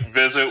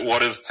visit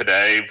what is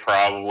today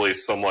probably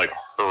some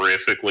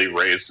horrifically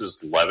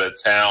racist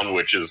Levittown,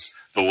 which is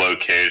the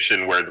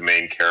location where the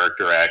main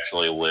character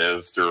actually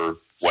lived, or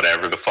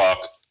whatever the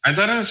fuck. I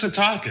thought it was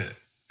Setauket.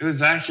 It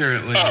was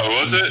accurately.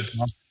 Oh, was it?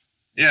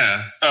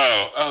 Yeah.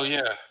 Oh,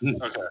 yeah.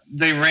 Okay.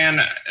 They ran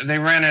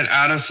it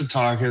out of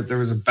Setauket. There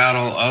was a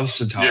battle of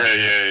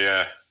Setauket.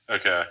 Yeah.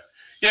 Okay.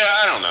 Yeah,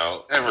 I don't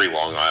know. Every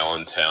Long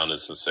Island town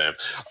is the same.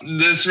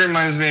 This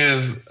reminds me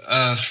of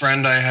a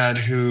friend I had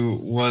who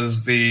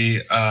was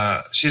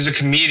she's a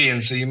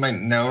comedian, so you might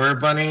know her,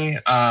 Bunny.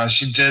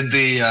 She did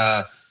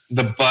the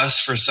bus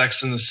for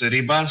Sex and the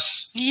City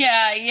bus.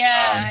 Yeah,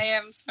 I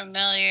am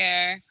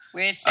familiar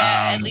with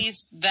at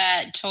least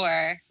that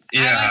tour.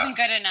 Yeah. I wasn't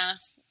good enough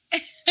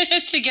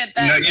to get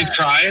that. No, you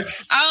tried?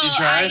 Oh, you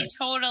tried? I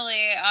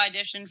totally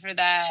auditioned for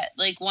that.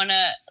 Like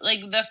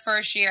the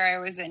first year I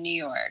was in New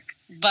York,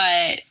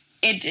 but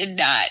it did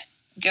not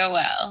go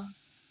well.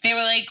 They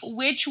were like,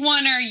 "Which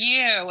one are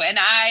you?" And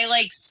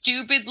I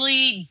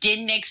stupidly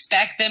didn't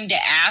expect them to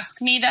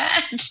ask me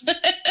that.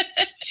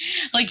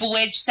 Like,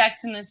 which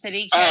Sex and the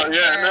City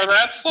character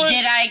that's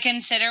did I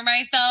consider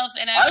myself?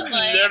 And I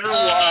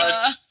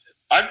was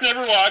I've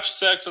never watched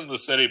Sex and the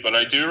City, but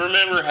I do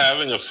remember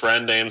having a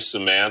friend named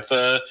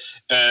Samantha.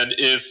 And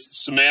if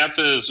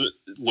Samantha is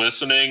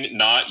listening,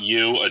 not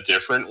you, a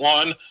different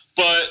one.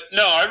 But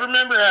no, I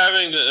remember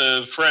having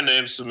a friend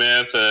named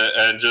Samantha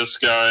and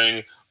just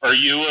going, "Are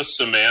you a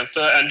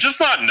Samantha?" And just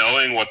not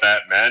knowing what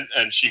that meant.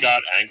 And she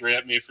got angry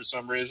at me for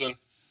some reason.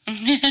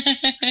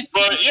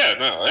 But yeah,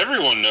 no,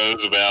 everyone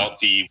knows about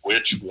the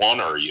 "which one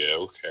are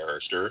you"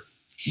 character.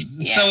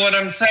 Yeah. So what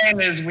I'm saying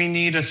is we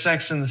need a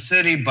Sex and the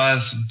City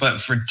bus,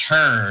 but for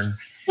Turn.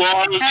 Well,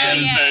 I was going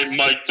to say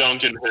Mike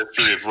Duncan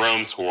History of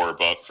Rome tour,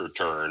 but for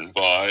Turn.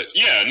 But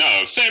yeah,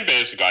 no, same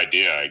basic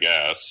idea, I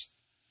guess.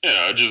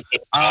 Just a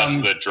bus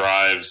that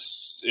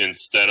drives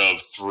instead of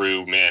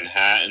through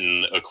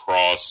Manhattan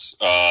across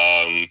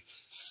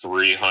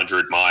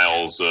 300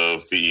 miles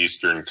of the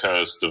eastern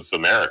coast of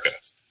America.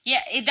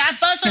 Yeah, that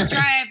bus will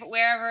drive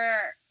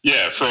wherever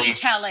from you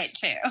tell it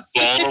to.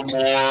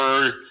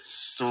 Baltimore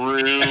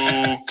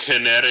through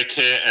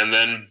Connecticut and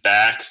then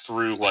back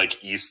through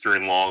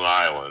eastern Long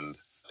Island.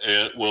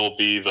 It will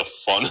be the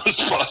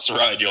funnest bus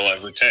ride you'll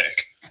ever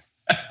take.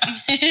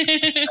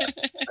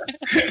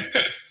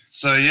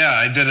 So yeah,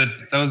 I did it.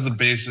 That was the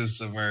basis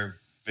of our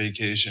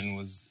vacation,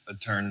 was a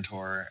Turn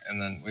tour,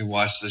 and then we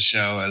watched the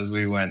show as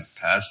we went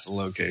past the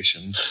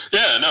locations.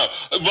 Yeah, no.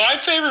 My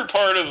favorite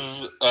part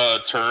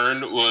of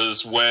Turn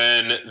was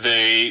when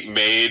they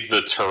made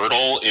the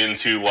turtle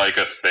into a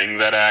thing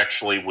that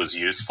actually was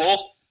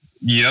useful.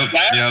 Yep.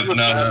 That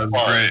was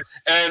great.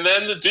 And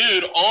then the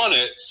dude on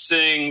it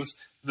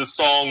sings the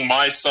song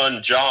 "My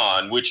Son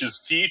John," which is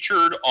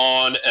featured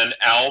on an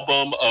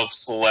album of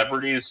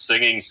celebrities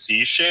singing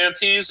sea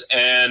shanties,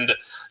 and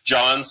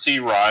John C.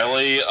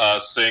 Reilly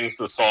sings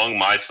the song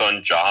 "My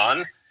Son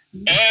John,"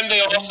 and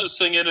they also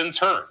sing it in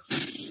Turn.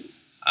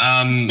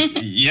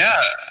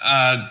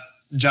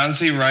 John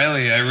C.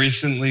 Reilly, I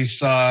recently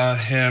saw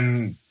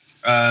him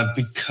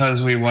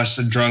because we watched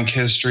the Drunk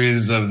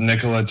Histories of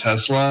Nikola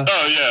Tesla.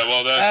 Oh yeah,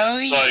 well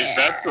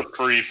that's the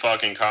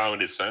pre-fucking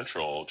Comedy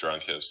Central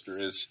Drunk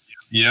Histories.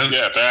 Yep.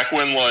 Yeah, back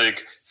when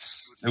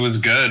it was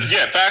good.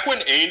 Yeah, back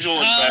when angel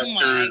investors. Oh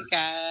my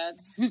god.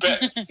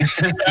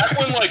 Back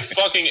when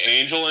fucking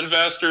angel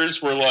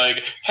investors were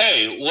like,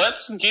 "Hey,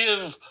 let's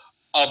give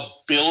 $1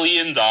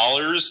 billion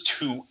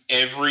to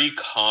every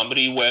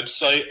comedy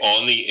website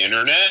on the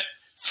internet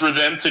for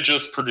them to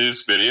just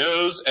produce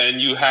videos," and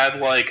you had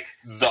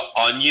The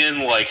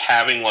Onion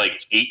having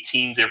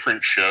 18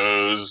 different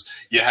shows.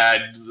 You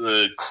had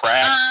the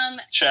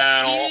Crack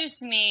channel.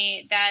 Excuse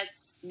me,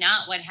 that's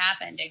not what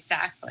happened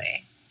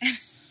exactly.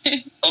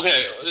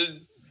 Okay,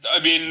 I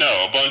mean,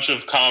 no, a bunch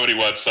of comedy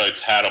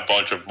websites had a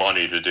bunch of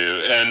money to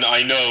do, and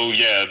I know,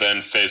 then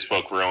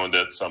Facebook ruined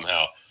it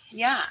somehow.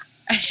 Yeah.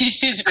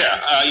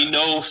 Yeah, I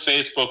know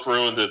Facebook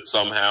ruined it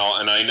somehow,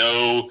 and I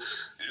know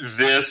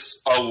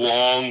this,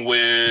 along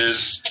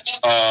with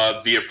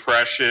the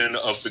oppression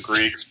of the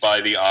Greeks by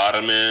the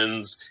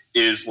Ottomans,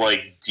 is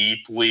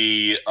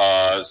deeply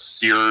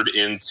seared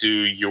into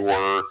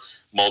your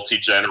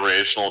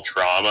multi-generational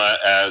trauma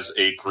as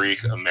a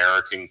Greek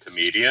American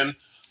comedian.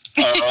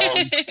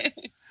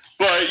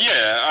 But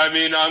yeah, I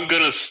mean, I'm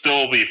gonna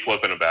still be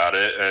flipping about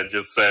it and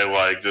just say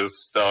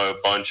just a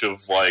bunch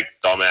of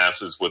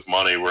dumbasses with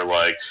money were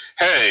like,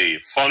 "Hey,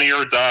 Funny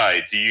or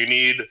Die, do you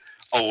need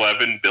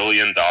 $11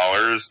 billion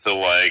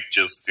to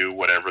just do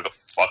whatever the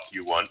fuck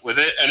you want with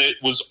it?" And it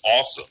was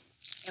awesome.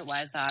 It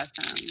was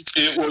awesome.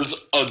 It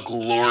was a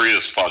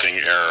glorious fucking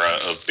era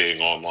of being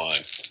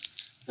online.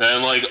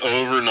 And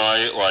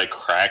overnight,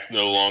 Crack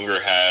no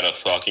longer had a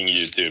fucking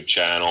YouTube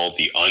channel.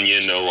 The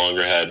Onion no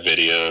longer had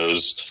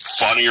videos.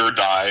 Funny or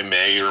Die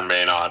may or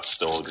may not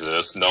still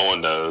exist. No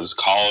one knows.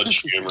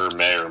 College Humor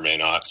may or may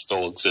not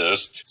still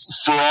exist.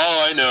 For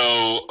all I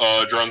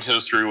know, Drunk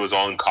History was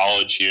on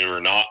College Humor,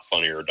 not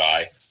Funny or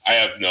Die. I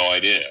have no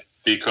idea,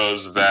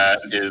 because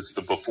that is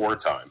the before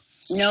time.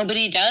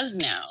 Nobody does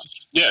know.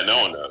 Yeah,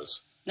 no one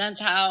knows.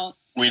 That's how...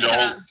 We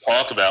don't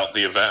talk about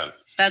the event.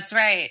 That's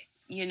right.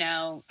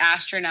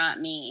 Astronaut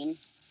meme.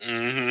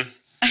 Mm-hmm.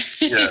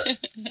 Yeah.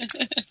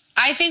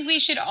 I think we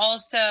should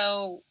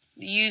also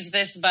use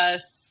this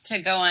bus to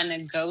go on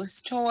a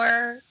ghost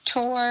tour.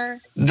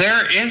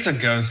 There is a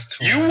ghost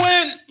tour. You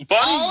went,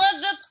 Bunny. All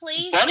of the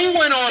places. Bunny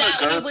went on a that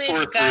ghost we tour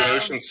would through go.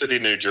 Ocean City,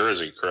 New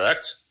Jersey,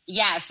 correct?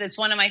 Yes, it's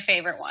one of my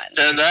favorite ones.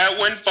 And that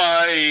went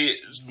by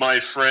my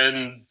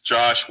friend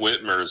Josh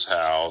Whitmer's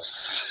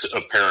house,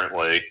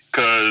 apparently,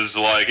 because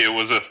like it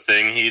was a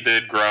thing he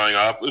did growing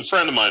up. A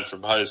friend of mine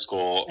from high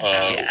school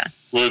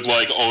would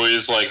like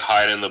always like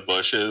hide in the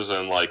bushes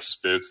and like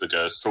spook the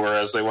ghost tour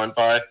as they went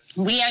by.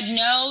 We had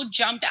no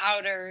jump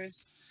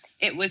outers.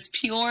 It was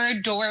pure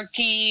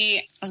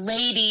dorky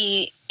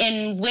lady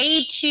in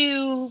way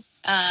too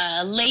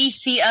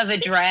lacy of a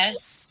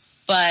dress.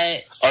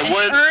 But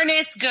an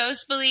earnest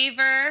ghost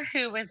believer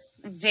who was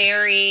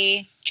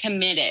very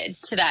committed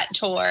to that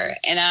tour.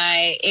 And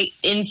it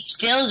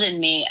instilled in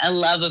me a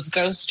love of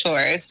ghost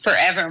tours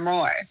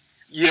forevermore.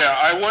 Yeah,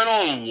 I went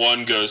on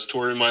one ghost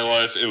tour in my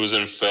life. It was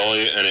in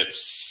Philly, and it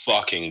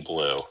fucking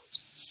blew.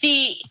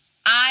 See,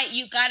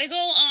 you gotta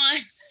go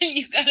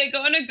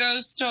on a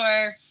ghost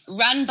tour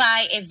run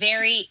by a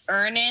very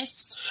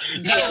earnest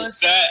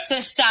ghost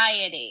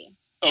society.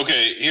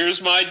 Okay,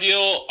 here's my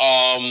deal.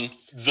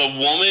 The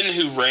woman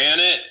who ran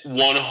it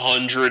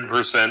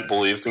 100%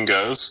 believed in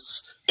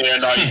ghosts,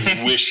 and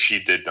I wish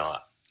she did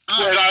not.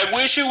 And I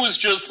wish it was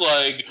just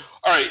like,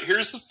 all right,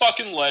 here's the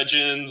fucking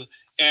legend,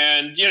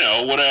 and, you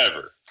know,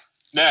 whatever.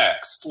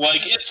 Next.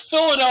 Like, it's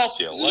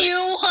Philadelphia. Like, you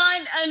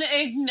want an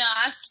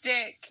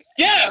agnostic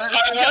yes,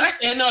 I want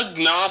an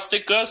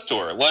agnostic ghost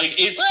tour. Like,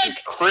 it's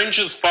cringe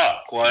as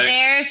fuck. Like,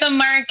 there's a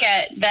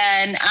market,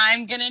 then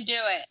I'm gonna do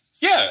it.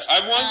 Yeah, I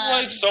want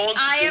like someone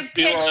to I have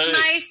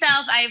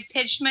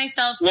pitched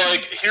myself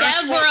like, to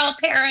several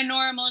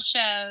paranormal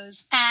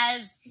shows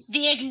as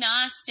the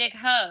agnostic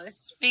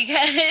host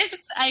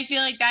because I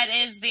feel like that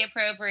is the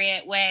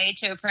appropriate way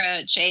to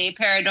approach a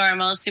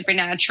paranormal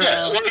supernatural.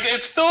 Yeah, like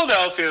it's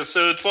Philadelphia,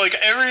 so it's like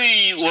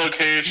every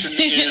location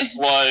is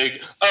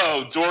like,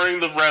 oh, during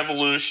the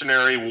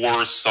Revolutionary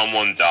War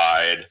someone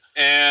died.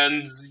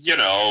 And, you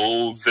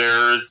know,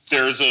 there's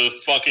a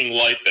fucking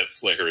light that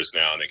flickers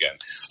now and again.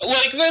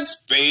 Like, that's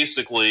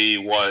basically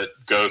what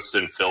ghosts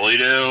in Philly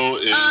do.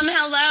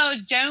 Hello,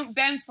 don't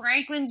Ben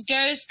Franklin's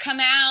ghost come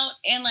out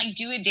and, like,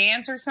 do a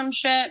dance or some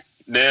shit?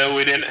 No,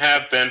 we didn't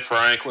have Ben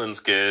Franklin's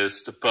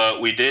ghost,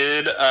 but we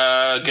did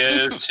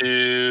go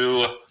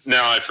to...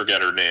 Now I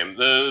forget her name.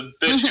 The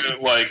bitch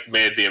who, like,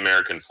 made the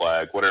American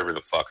flag, whatever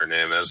the fuck her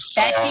name is.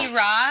 Betsy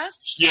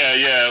Ross?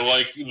 Yeah,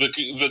 like,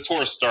 the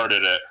tour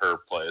started at her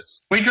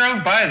place. We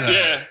drove by that.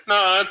 Yeah,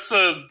 no, it's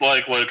a,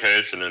 like,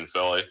 location in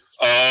Philly.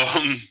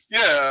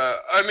 Yeah,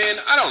 I mean,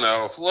 I don't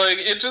know. Like,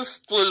 it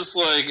just was,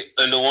 like,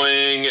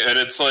 annoying, and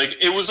it's, like,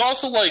 it was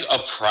also, like, a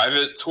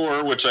private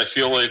tour, which I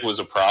feel like was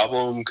a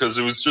problem, because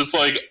it was just,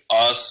 like,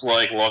 us,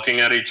 like, looking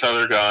at each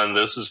other going,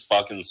 this is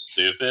fucking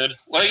stupid.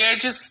 Like, I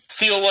just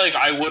feel like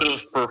I would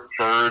have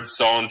preferred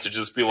someone to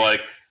just be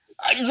like,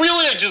 I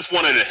just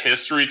wanted a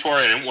history tour.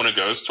 I didn't want a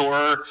ghost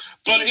tour.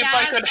 But if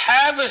I could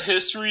have a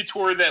history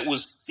tour that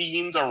was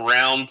themed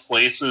around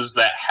places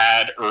that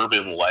had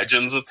urban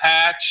legends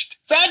attached,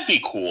 that'd be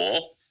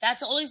cool.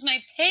 That's always my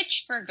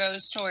pitch for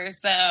ghost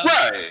tours, though.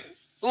 Right.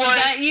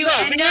 Like,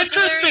 the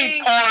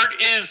interesting part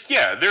part is,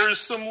 there's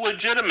some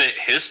legitimate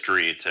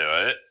history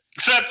to it.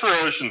 Except for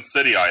Ocean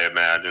City, I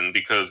imagine,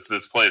 because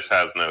this place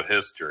has no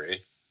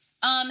history.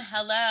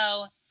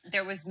 Hello.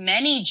 There was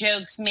many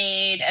jokes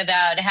made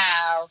about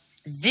how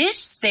this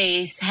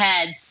space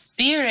had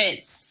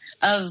spirits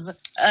of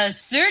a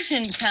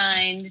certain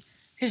kind,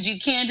 because you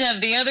can't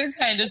have the other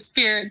kind of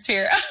spirits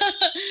here.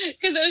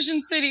 Because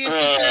Ocean City, it's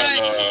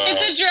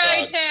a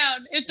dry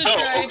town. It's a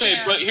dry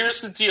town. But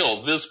here's the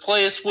deal. This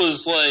place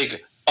was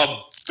like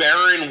a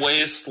barren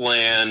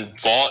wasteland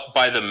bought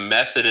by the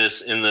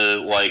Methodists in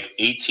the like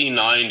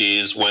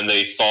 1890s when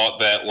they thought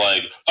that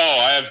like, oh,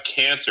 I have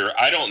cancer.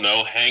 I don't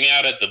know. Hang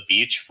out at the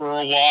beach for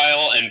a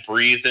while and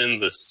breathe in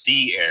the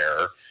sea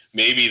air.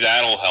 Maybe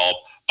that'll help.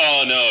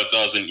 Oh, no, it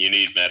doesn't. You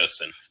need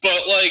medicine.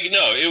 But, like,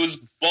 no, it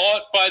was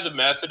bought by the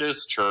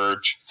Methodist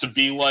Church to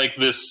be, like,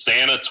 this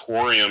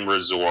sanatorium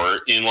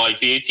resort in, like,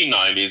 the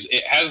 1890s.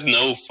 It has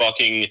no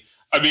fucking...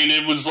 I mean,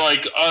 it was,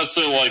 like,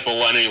 so, like, the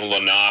Lenny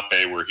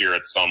Lenape were here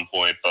at some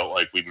point, but,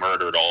 like, we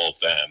murdered all of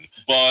them.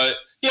 But...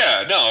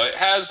 yeah, no, it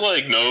has,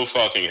 like, no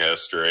fucking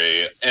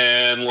history.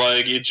 And,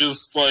 like, it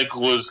just, like,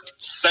 was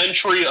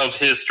century of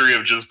history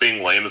of just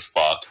being lame as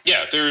fuck.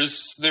 Yeah,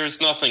 there's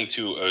nothing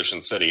to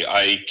Ocean City.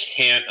 I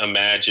can't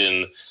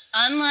imagine...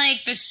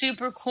 Unlike the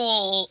super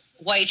cool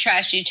white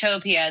trash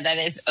utopia that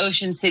is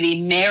Ocean City,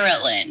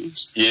 Maryland.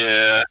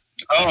 Yeah.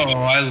 Oh,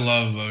 I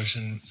love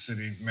Ocean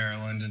City,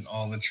 Maryland, and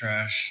all the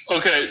trash.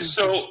 Okay,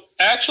 so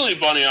actually,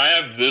 Bunny, I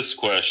have this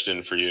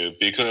question for you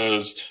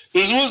because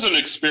this was an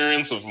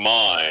experience of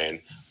mine.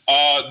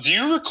 Do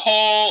you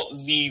recall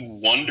the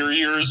Wonder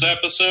Years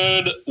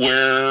episode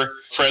where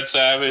Fred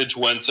Savage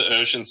went to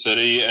Ocean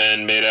City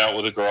and made out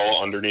with a girl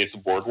underneath the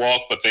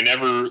boardwalk, but they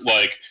never,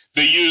 like,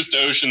 they used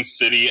Ocean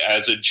City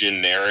as a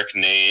generic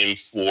name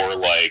for,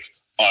 like,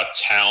 a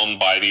town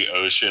by the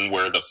ocean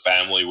where the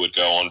family would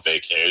go on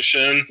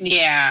vacation?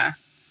 Yeah.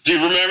 Do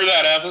you remember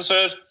that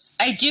episode?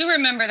 I do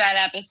remember that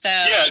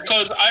episode. Yeah,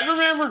 because I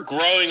remember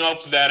growing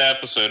up with that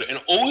episode and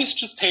always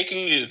just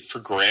taking it for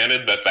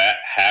granted that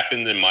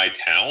happened in my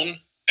town.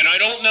 And I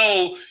don't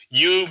know,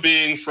 you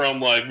being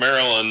from, like,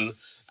 Maryland...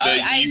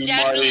 I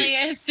definitely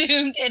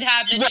assumed it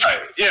happened in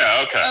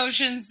okay.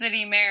 Ocean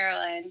City,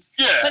 Maryland.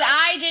 Yeah. But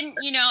I didn't,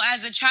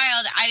 as a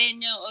child, I didn't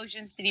know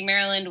Ocean City,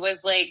 Maryland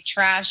was, like,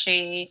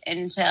 trashy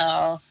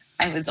until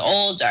I was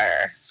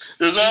older.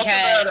 There's also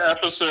that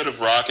episode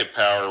of Rocket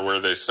Power where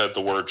they said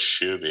the word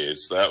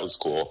shoebies. That was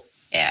cool.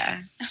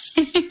 Yeah.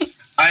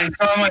 I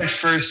saw my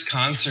first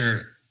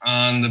concert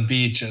on the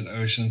beach at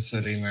Ocean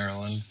City,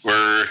 Maryland.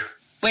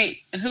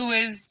 Wait, who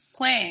was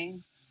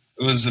playing?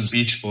 It was the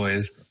Beach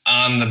Boys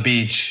on the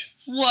beach.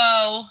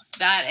 Whoa,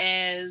 that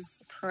is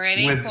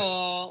pretty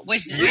cool.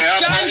 Was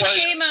John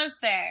Stamos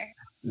there?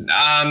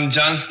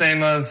 John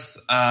Stamos,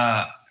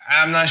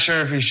 I'm not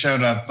sure if he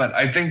showed up, but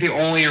I think the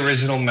only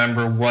original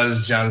member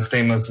was John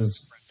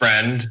Stamos'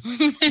 friend,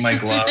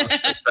 Mike Love.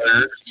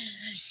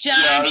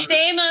 John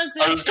Stamos.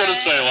 I was going to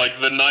say, like,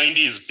 the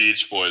 90s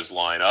Beach Boys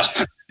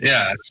lineup.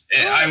 Yeah,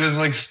 I was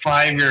like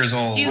 5 years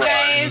old. It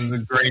was the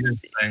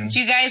greatest thing. Do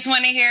you guys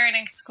want to hear an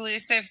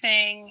exclusive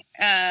thing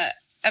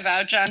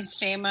about John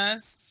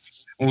Stamos?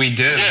 We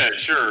do. Yeah,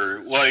 sure.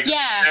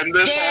 And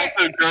this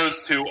also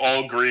goes to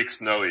all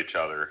Greeks know each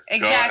other.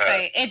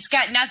 Exactly. It's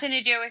got nothing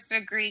to do with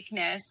the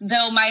Greekness.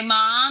 Though my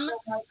mom,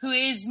 who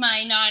is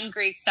my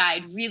non-Greek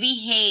side, really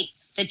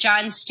hates that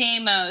John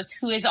Stamos,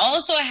 who is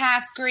also a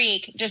half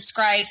Greek,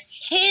 describes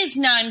his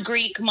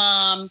non-Greek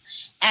mom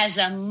as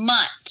a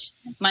mutt.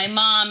 My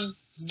mom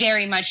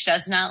very much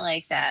does not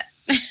like that.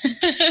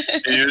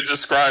 You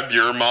describe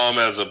your mom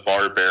as a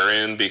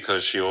barbarian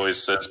because she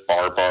always says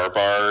bar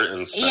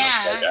instead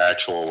of like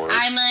actual words.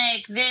 I'm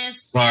like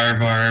this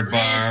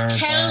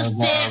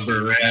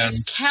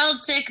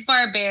Celtic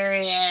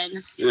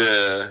barbarian.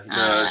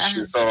 Yeah,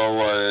 she's all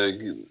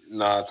like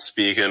not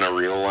speaking a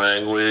real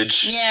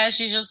language. Yeah,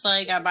 she's just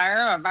like a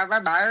bar.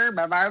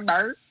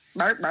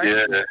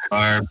 Yeah.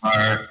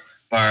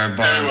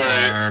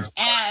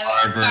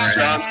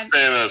 John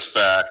Stamos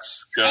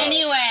facts. Go.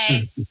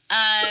 Anyway,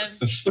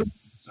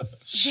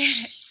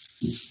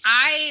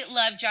 I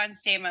love John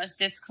Stamos.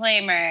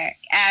 Disclaimer: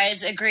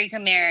 as a Greek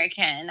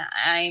American,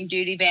 I am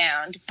duty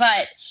bound.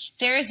 But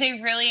there is a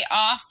really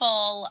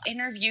awful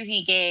interview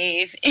he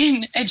gave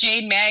in a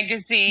Jade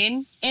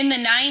magazine in the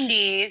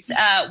 90s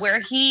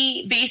where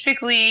he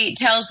basically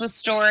tells the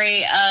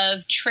story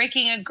of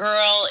tricking a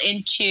girl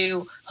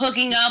into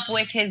hooking up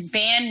with his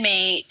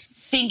bandmate,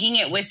 thinking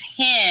it was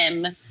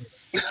him.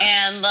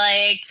 And,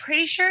 like,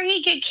 pretty sure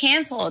he'd get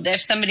canceled if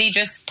somebody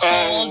just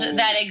pulled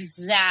that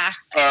exact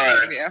All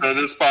interview. right, so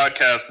this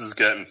podcast is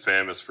getting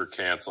famous for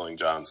canceling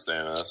John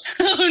Stamos.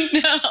 Oh,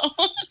 no.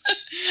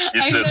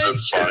 I'm a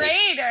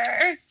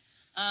traitor.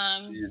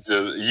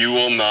 You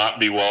will not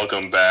be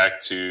welcome back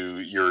to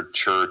your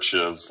church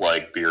of,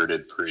 like,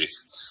 bearded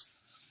priests.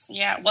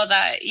 Yeah, well,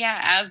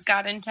 as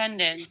God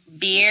intended.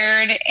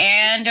 Beard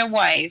and a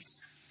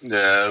wife.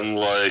 Yeah, and,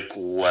 like,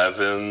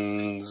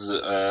 leavens,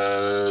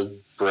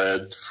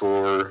 bread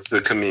for the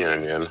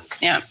communion.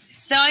 Yeah.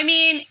 So, I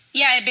mean,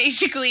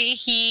 basically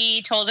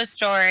he told a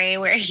story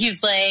where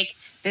he's like,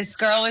 this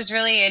girl was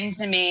really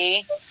into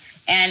me.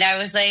 And I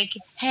was like,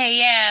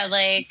 hey,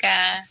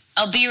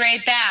 I'll be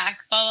right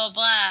back, blah, blah,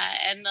 blah.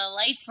 And the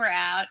lights were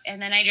out.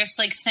 And then I just,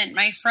 like, sent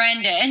my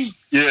friend in.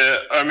 Yeah,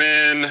 I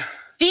mean...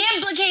 The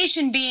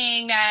implication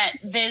being that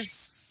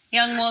this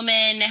young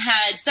woman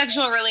had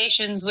sexual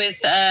relations with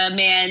a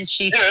man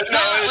she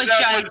thought was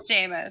John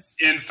Stamos.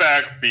 In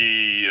fact,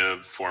 be a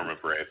form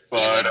of rape. But,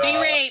 it would be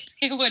rape.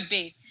 It would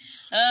be.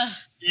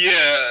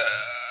 Yeah.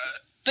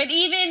 But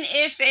even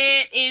if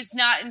it is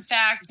not, in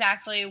fact,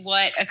 exactly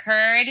what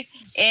occurred,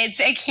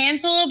 it's a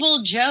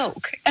cancelable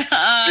joke.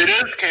 It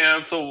is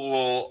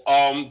cancelable.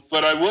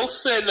 But I will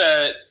say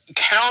that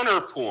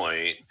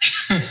counterpoint.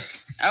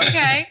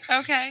 Okay.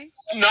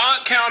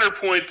 Not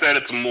counterpoint that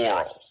it's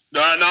moral.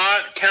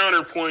 Not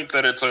counterpoint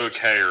that it's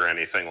okay or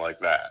anything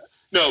like that.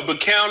 No, but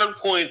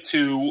counterpoint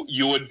to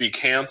you would be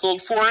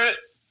canceled for it.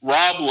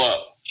 Rob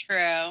Lowe.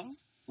 True.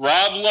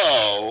 Rob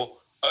Lowe,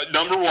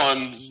 number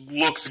one,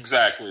 looks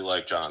exactly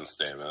like John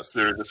Stamos.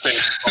 They're the same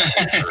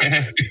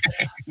person.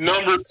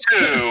 Number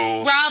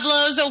two, Rob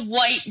Lowe's a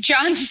white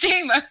John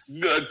Stamos.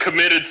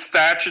 Committed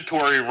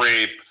statutory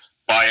rape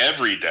by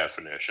every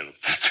definition of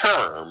the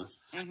term.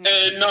 Mm-hmm.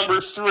 And number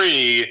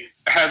three,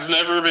 has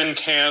never been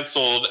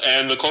canceled,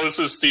 and the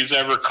closest he's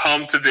ever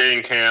come to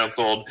being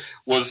canceled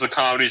was the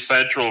Comedy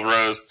Central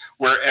roast,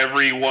 where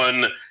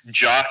everyone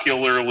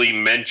jocularly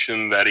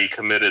mentioned that he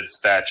committed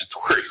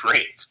statutory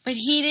rape. But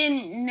he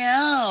didn't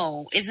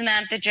know. Isn't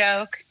that the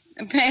joke?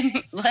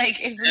 Like,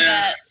 isn't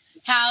that...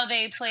 how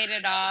they played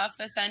it off,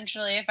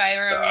 essentially, if I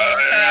remember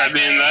I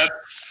correctly. mean,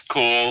 that's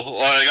cool.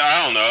 Like,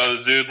 I don't know.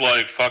 The dude,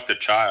 like, fucked a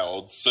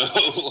child. So,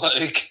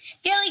 like...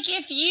 Yeah, like,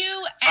 if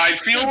you I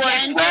feel like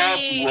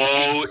accidentally... Rob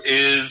Lowe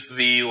is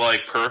the,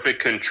 like, perfect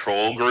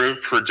control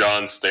group for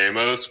John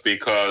Stamos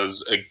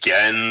because,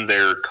 again,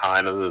 they're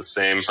kind of the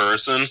same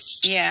person.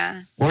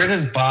 Yeah. Where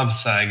does Bob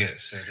Saget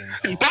fit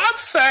in? Bob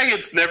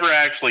Saget's never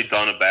actually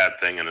done a bad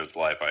thing in his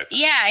life, I think.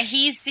 Yeah,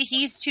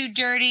 he's too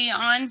dirty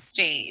on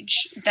stage.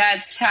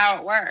 That's how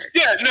it works.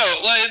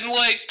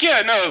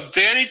 Yeah, no,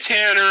 Danny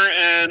Tanner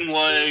and,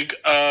 like,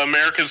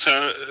 America's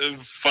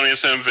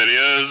Funniest Home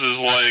Videos is,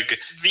 like,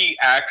 the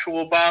actual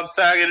Bob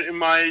Saget in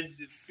my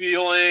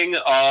feeling,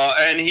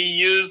 and he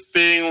used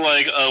being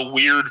like a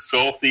weird,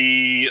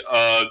 filthy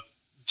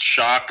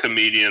shock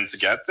comedian to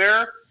get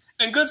there,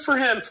 and good for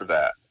him for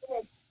that.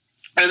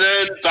 And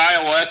then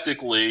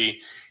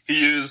dialectically, he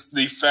used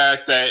the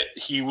fact that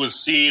he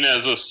was seen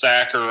as a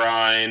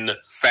saccharine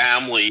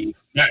family.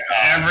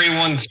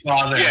 Everyone's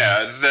father.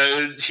 Yeah,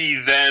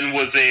 he then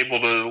was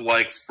able to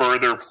like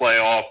further play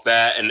off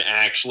that and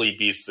actually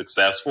be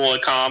successful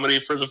at comedy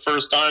for the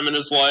first time in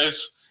his life.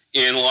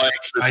 In like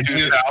I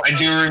do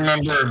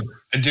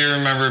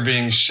remember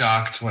being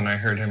shocked when I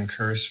heard him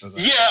curse for that.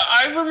 Yeah,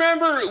 I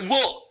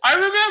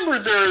remember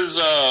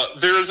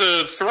there's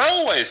a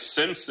throwaway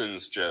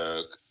Simpsons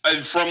joke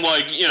from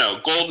like, you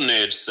know, Golden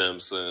Age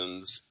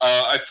Simpsons.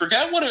 I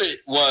forget what it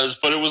was,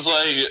 but it was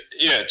like,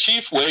 yeah,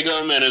 Chief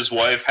Wiggum and his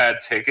wife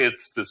had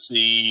tickets to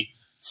see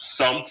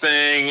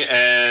something,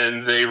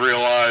 and they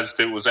realized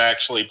it was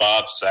actually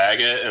Bob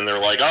Saget, and they're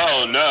like,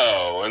 oh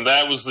no, and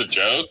that was the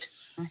joke.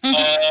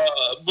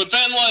 But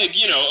then, like,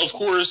 you know, of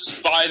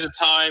course, by the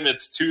time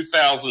it's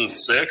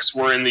 2006,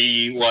 we're in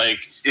the,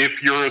 like,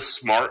 if you're a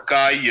smart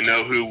guy, you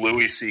know who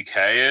Louis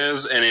C.K.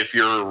 is, and if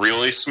you're a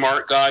really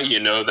smart guy, you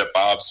know that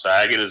Bob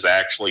Saget is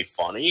actually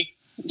funny.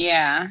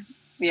 Yeah.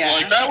 Yeah.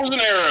 Like, that was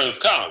an era of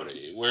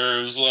comedy, where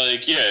it was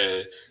like,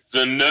 yeah,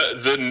 the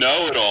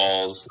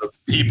know-it-alls, the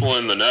people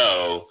in the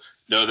know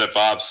that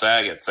Bob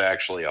Saget's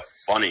actually a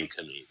funny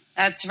comedian.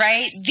 That's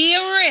right. The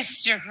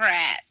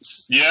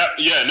Aristocrats.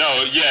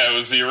 It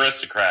was the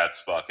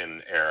Aristocrats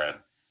fucking era.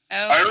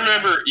 Oh,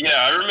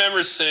 I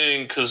remember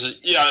seeing, because,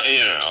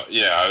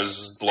 I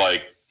was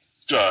like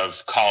a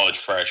college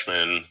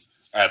freshman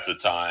at the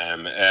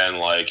time, and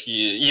like,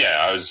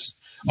 I was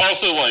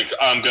also like,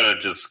 I'm gonna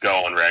just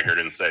go on record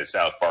and say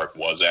South Park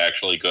was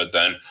actually good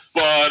then,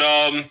 but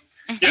I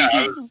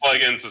was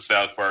like into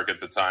South Park at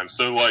the time.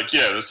 So like,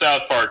 yeah, the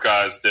South Park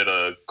guys did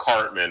a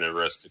Cartman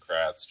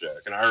Aristocrats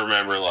joke, and I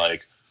remember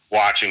like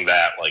watching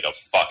that like a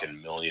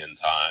fucking million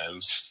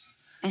times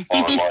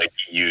on like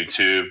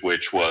YouTube,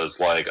 which was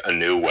like a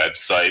new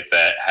website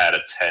that had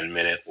a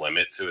 10-minute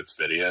limit to its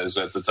videos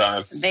at the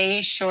time.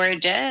 They sure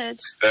did.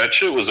 That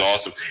shit was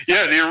awesome.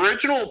 Yeah, the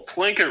original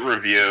Plinkett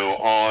review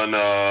on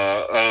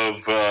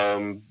of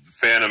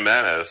Phantom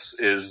Menace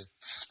is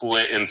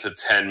split into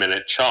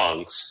 10-minute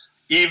chunks.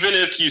 Even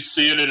if you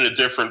see it in a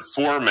different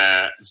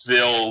format,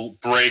 they'll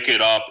break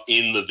it up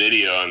in the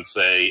video and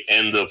say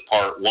end of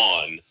part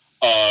 1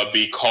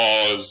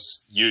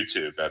 because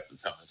YouTube at the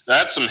time.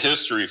 That's some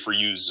history for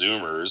you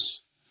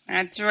Zoomers.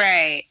 That's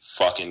right.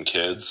 Fucking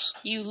kids.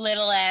 You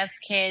little ass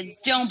kids.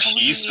 Don't believe.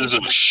 Pieces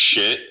of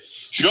shit.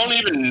 You don't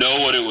even know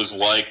what it was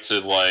like to,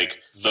 like,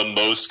 the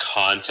most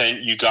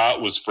content you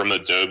got was from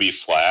Adobe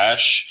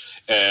Flash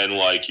and,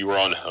 like, you were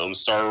on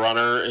Homestar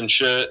Runner and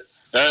shit.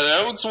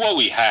 That was what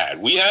we had.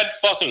 We had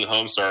fucking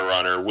Homestar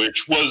Runner,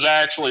 which was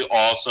actually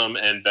awesome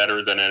and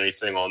better than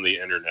anything on the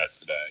internet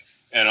today.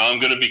 And I'm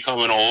going to become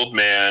an old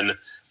man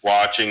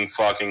watching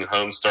fucking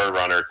Homestar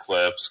Runner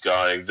clips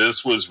going,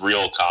 this was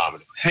real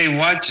comedy. Hey,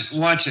 watch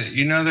it.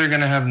 You know they're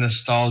going to have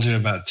nostalgia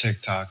about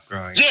TikTok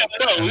growing. Yeah,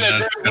 no,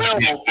 they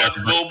will, but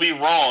they'll be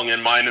wrong,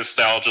 and my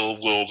nostalgia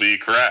will be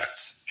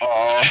correct.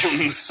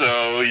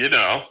 So, you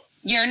know.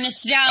 Your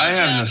nostalgia. I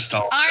have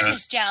nostalgia. Our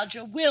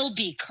nostalgia will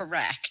be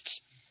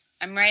correct.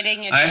 I'm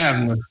writing it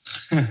down.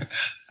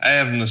 I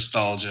have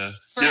nostalgia.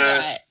 For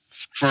what?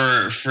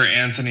 For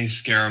Anthony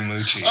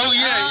Scaramucci. Oh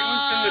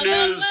yeah, he was in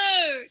the news.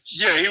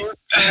 Yeah, he was.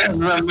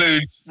 The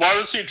Mooch. Why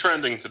was he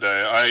trending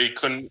today? I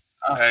couldn't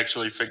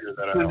actually figure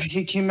that out.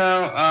 He came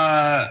out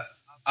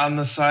on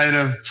the side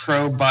of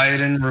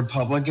pro-Biden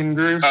Republican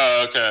group.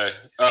 Oh, okay.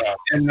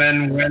 And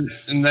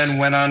then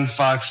went on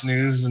Fox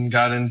News and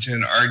got into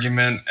an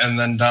argument, and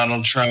then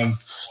Donald Trump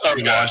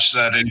watched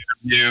that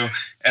interview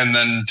and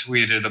then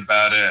tweeted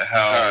about it,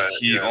 how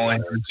he only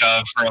had a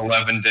job for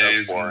 11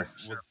 days with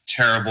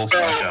terrible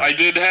fuck up. I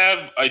did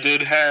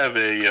have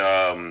a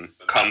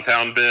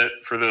Cumtown bit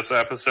for this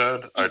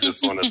episode. I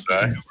just want to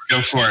say.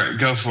 Go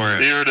for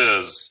it. Here it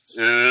is.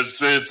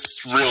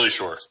 It's really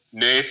short.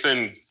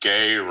 Nathan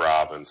Gay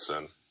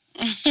Robinson.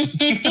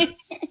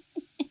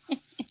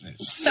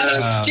 So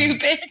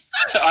stupid.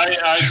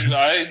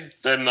 I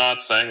am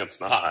not saying it's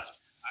not.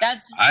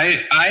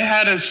 I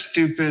had a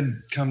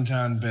stupid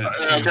Cumtown bit.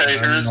 Okay,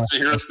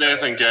 here's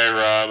Nathan Gay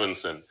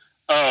Robinson.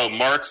 Oh,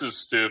 Marx is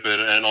stupid,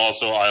 and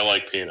also I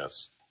like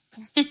penis.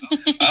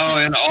 Oh,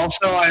 and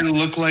also I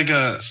look like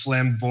a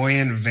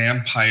flamboyant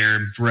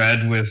vampire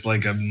bred with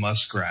like a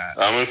muskrat.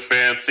 I'm a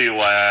fancy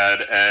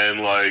lad,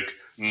 and like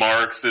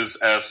Marx is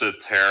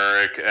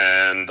esoteric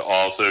and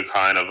also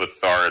kind of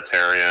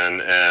authoritarian,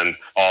 and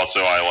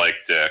also I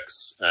like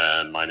dicks,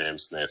 and my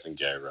name's Nathan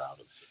Gay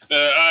Robinson.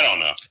 I don't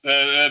know.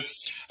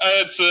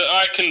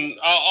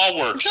 I'll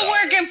work. It's a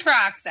work in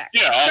progress.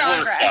 Yeah, I'll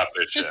work out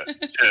this shit.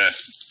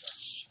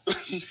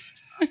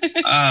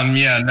 Yeah.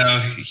 Yeah, no,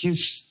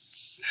 he's.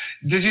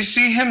 Did you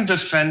see him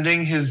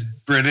defending his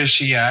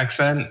Britishy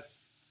accent?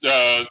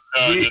 No,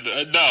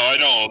 I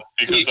don't,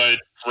 because I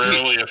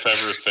rarely, if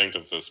ever, think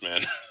of this man.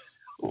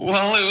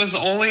 Well, it was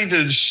only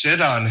to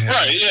shit on him.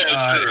 Right,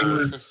 yeah,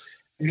 sure. It was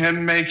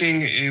him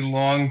making a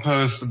long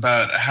post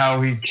about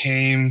how he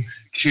came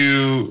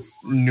to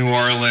New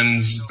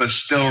Orleans but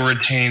still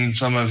retained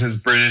some of his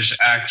British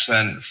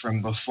accent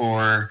from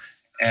before,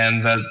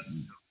 and that,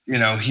 you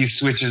know, he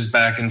switches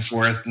back and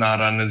forth not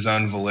on his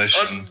own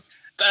volition.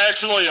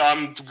 Actually,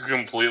 I'm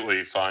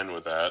completely fine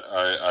with that.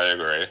 I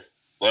agree.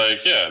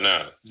 Like, yeah,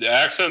 no. The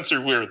accents are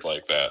weird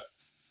like that.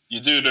 You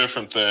do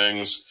different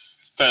things.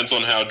 Depends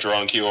on how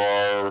drunk you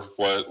are,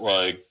 what,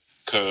 like,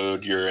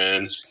 code you're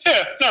in.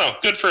 Yeah, no,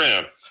 good for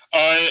him.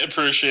 I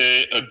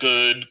appreciate a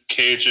good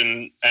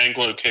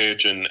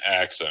Anglo-Cajun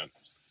accent.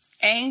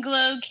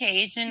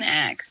 Anglo-Cajun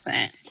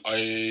accent.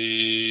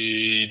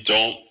 I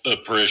don't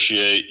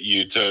appreciate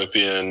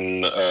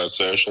utopian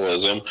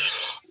socialism.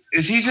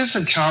 Is he just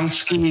a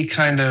Chomsky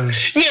kind of...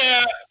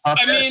 Yeah,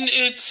 I mean,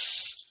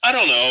 it's... I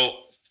don't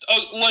know.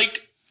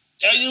 Like,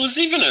 it was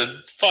even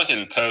a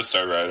fucking post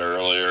I read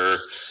earlier,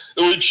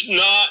 which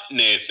not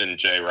Nathan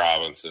J.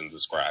 Robinson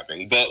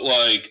describing, but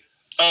like,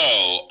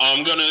 oh,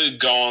 I'm going to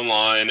go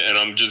online and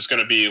I'm just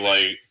going to be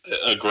like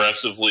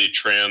aggressively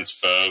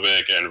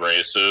transphobic and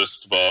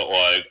racist, but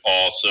like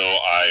also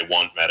I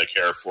want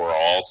Medicare for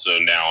all, so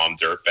now I'm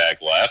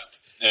dirtbag left.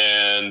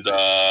 And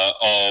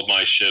all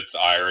my shit's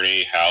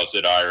irony. How's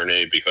it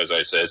irony? Because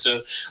I said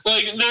so.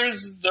 Like,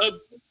 there's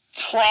the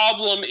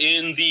problem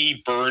in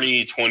the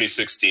Bernie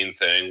 2016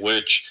 thing,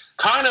 which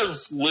kind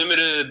of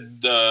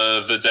limited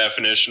the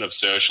definition of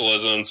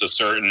socialism to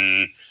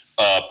certain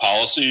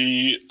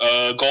policy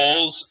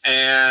goals.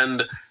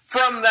 And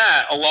from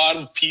that, a lot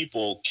of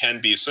people can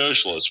be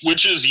socialists,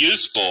 which is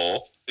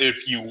useful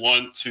if you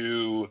want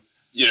to,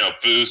 you know,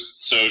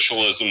 boost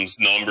socialism's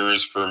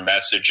numbers for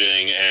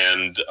messaging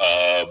and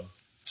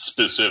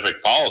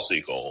specific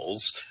policy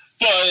goals.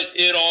 But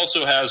it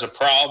also has a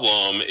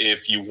problem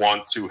if you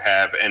want to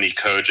have any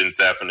cogent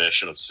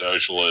definition of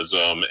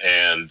socialism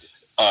and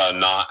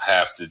not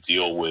have to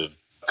deal with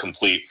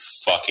complete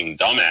fucking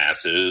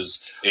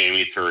dumbasses,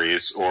 Amy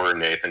Therese or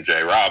Nathan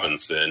J.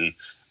 Robinson,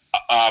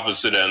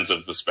 opposite ends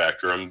of the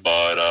spectrum,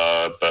 but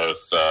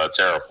both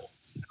terrible.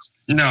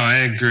 No, I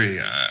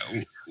agree.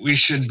 We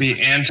should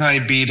be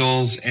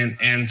anti-Beatles and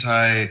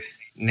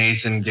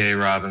anti-Nathan Gay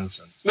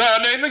Robinson. No,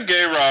 Nathan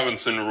Gay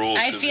Robinson rules.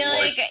 I feel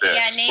like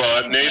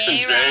Nathan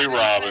J.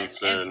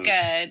 Robinson is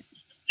good.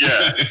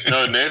 Yeah,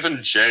 no, Nathan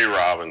J.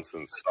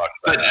 Robinson sucks.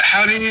 But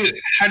how do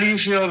you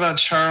feel about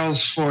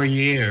Charles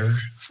Fourier?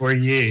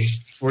 Fourier.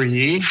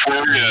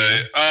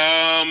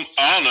 I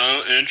don't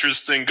know.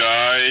 Interesting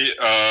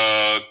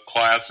guy.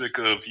 Classic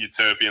of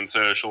utopian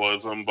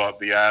socialism, but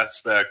the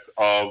aspect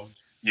of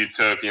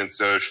utopian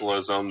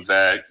socialism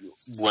that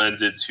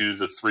lended to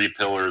the three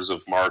pillars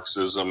of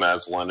Marxism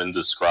as Lenin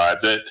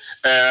described it.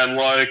 And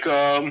like,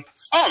 I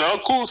don't know,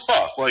 cool as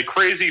fuck. Like,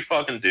 crazy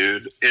fucking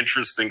dude.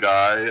 Interesting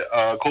guy.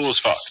 Cool as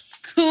fuck.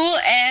 Cool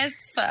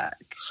as fuck.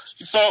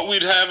 You thought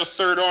we'd have a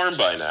third arm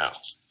by now.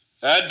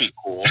 That'd be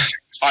cool.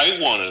 I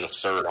wanted a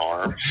third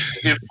arm.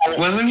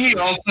 Wasn't he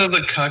also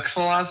the cuck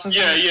philosopher?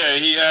 Yeah,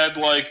 he had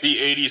like the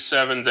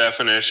 87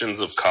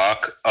 definitions of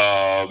cuck.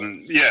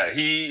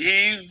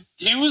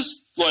 He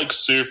was like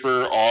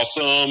super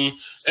awesome.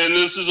 And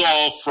this is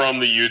all from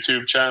the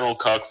YouTube channel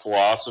Cuck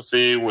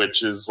Philosophy,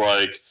 which is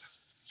like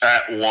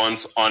at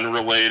once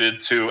unrelated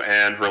to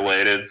and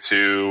related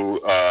to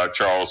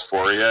Charles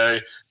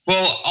Fourier.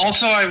 Well,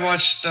 also I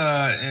watched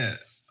a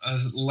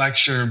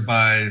lecture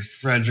by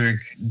Frederick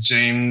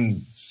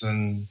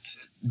Jameson,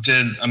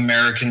 did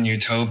American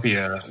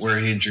Utopia, where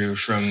he drew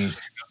from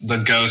the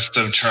ghost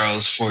of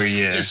Charles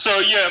Fourier. So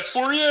yeah,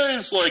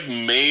 Fourier's like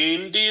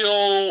main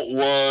deal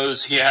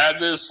was he had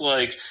this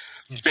like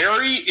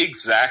very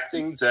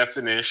exacting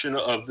definition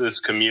of this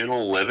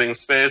communal living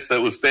space that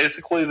was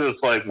basically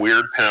this like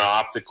weird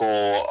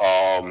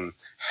panoptical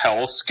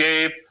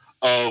hellscape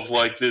of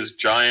like this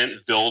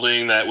giant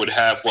building that would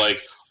have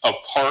like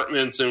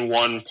apartments in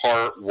one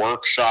part,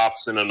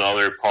 workshops in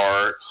another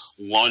part,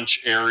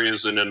 lunch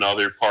areas in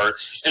another part,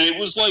 and it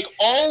was like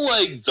all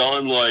like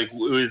done like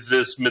with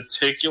this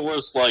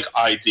meticulous like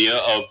idea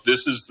of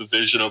this is the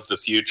vision of the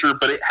future,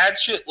 but it had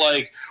shit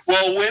like,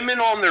 well, women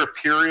on their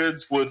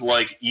periods would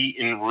like eat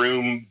in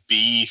room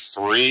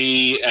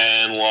B3,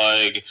 and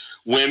like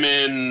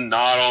women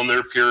not on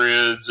their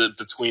periods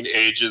between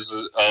ages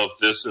of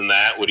this and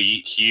that would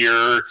eat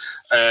here,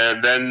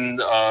 and then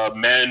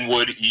men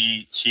would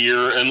eat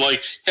here, and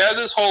like had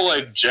this whole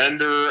like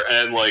gender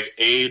and like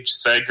age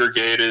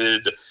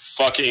segregated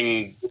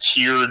fucking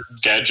tiered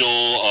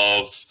schedule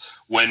of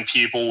when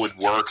people would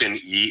work and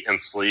eat and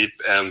sleep,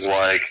 and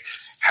like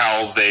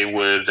how they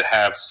would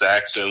have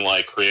sex and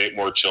like create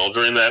more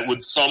children that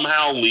would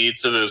somehow lead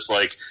to this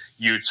like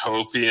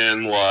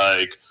utopian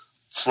like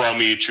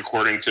from each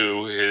according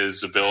to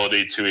his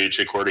ability to each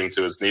according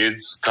to his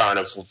needs kind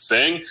of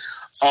thing.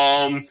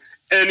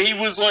 And he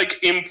was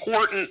like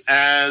important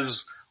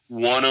as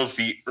one of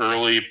the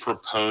early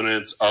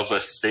proponents of a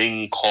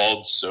thing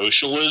called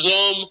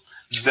socialism.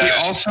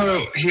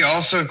 He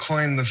also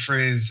coined the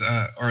phrase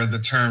or the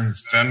term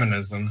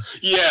feminism.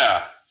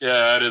 Yeah,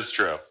 that is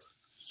true.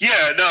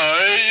 Yeah, no,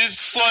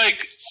 it's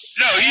like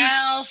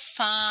well,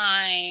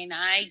 fine,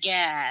 I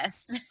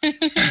guess.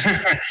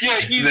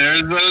 Yeah,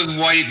 there's those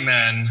white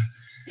men.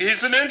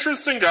 He's an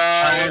interesting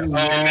guy.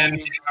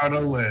 How to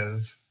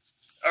live.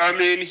 I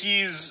mean,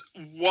 he's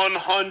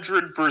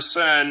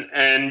 100%,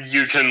 and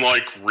you can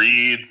like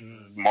read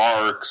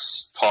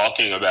Marx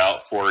talking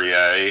about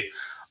Fourier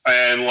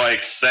and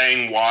like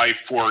saying why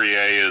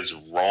Fourier is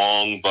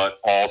wrong, but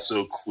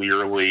also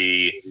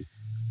clearly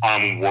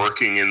I'm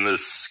working in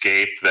this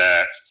scape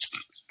that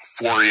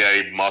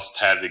Fourier must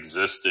have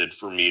existed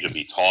for me to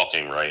be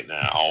talking right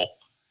now.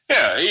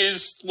 Yeah,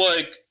 he's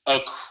like a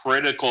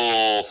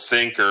critical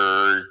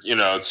thinker, you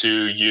know,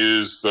 to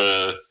use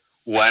the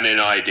Lenin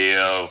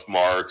idea of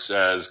Marx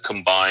as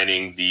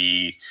combining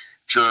the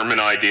German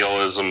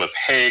idealism of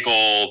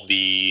Hegel,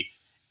 the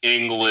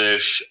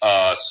English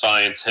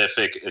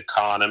scientific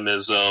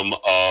economism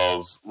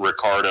of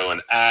Ricardo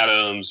and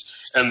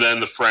Adams, and then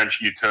the French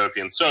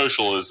utopian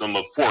socialism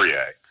of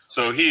Fourier.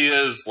 So he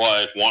is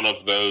like one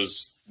of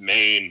those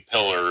main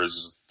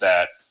pillars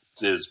that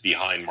is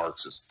behind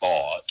Marxist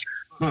thought.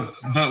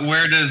 But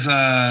where does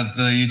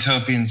the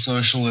utopian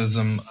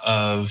socialism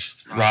of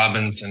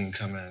Robinson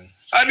come in?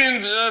 I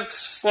mean,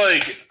 that's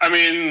like,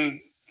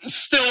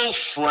 still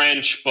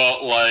French,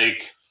 but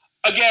like,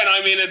 again,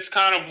 I mean, it's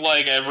kind of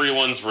like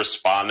everyone's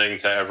responding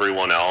to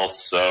everyone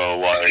else. So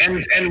like,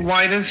 and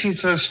why does he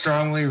so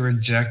strongly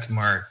reject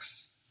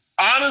Marx?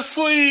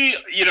 Honestly,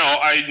 you know,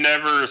 I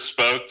never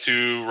spoke to.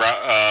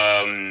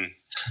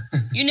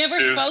 You never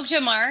spoke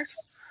to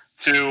Marx?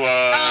 To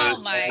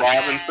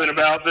Robinson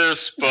about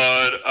this,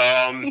 but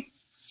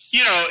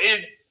you know,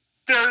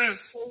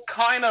 there's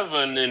kind of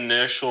an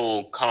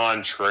initial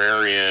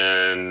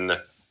contrarian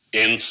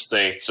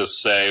instinct to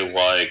say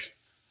like,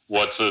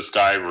 what's this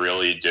guy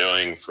really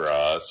doing for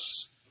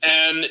us?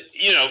 And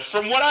you know,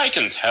 from what I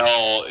can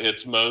tell,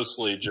 it's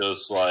mostly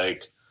just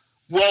like,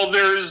 well,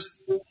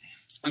 there's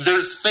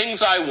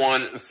things I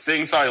want,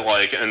 things I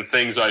like, and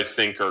things I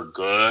think are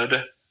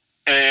good,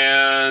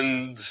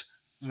 and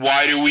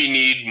why do we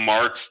need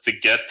Marx to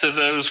get to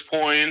those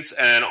points?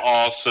 And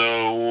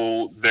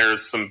also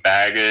there's some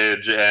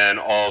baggage, and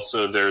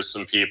also there's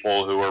some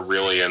people who are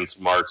really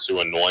into Marx who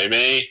annoy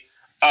me,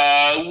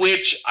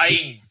 which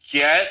I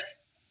get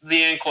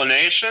the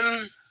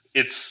inclination.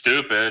 It's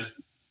stupid,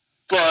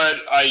 but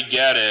I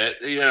get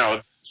it. You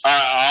know,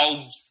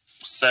 I'll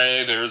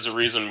say there's a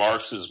reason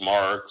Marx is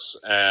Marx,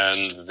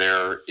 and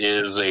there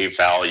is a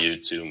value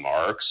to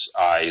Marx.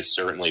 I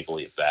certainly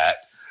believe that.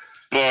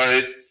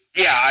 But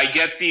yeah, I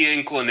get the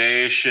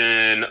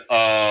inclination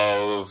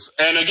of,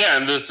 and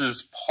again, this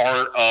is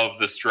part of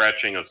the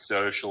stretching of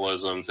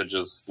socialism to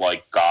just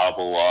like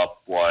gobble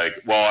up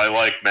like, well, I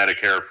like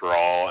Medicare for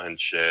all and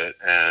shit,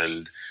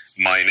 and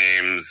my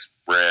name's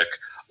Rick.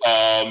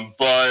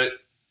 But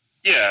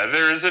yeah,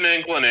 there's an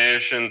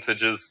inclination to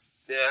just,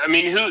 I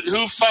mean,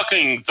 who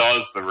fucking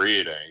does the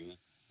reading?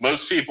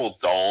 Most people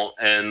don't,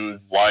 and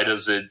why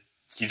does it,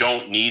 you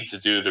don't need to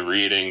do the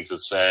reading to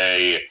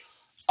say,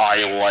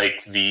 I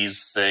like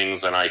these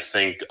things and I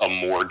think a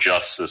more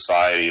just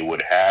society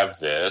would have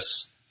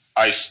this.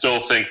 I still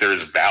think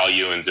there's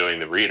value in doing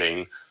the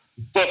reading,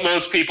 but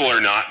most people are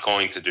not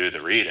going to do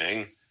the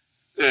reading.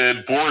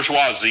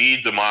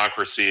 Bourgeoisie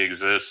democracy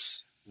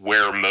exists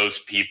where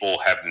most people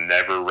have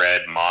never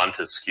read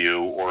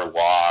Montesquieu or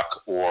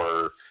Locke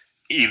or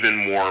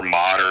even more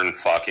modern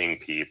fucking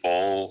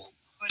people.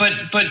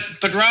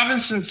 But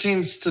Robinson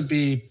seems to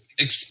be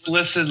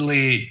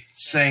explicitly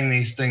saying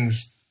these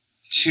things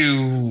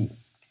to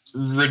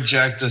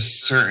reject a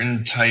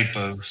certain type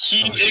of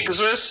socialism. He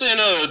exists in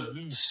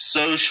a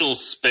social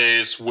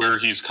space where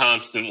he's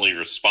constantly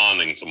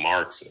responding to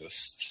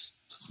Marxists.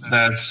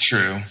 That's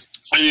true.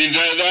 I mean,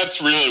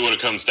 that's really what it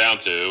comes down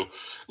to.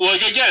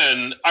 Like,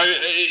 again,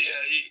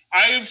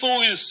 I've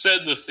always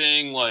said the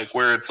thing, like,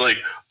 where it's like,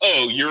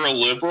 oh, you're a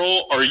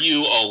liberal? Are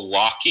you a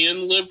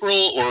Lockean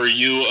liberal or are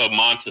you a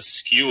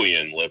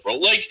Montesquieuian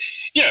liberal? Like,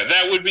 yeah,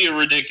 that would be a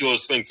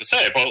ridiculous thing to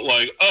say, but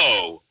like,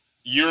 oh,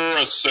 you're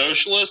a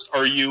socialist?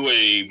 Are you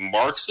a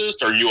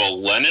Marxist? Are you a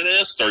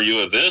Leninist? Are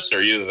you a this?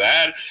 Are you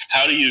that?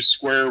 How do you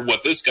square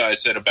what this guy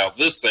said about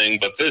this thing,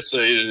 but this...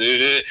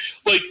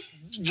 Like,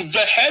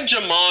 the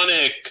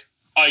hegemonic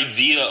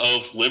idea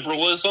of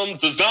liberalism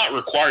does not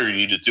require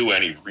you to do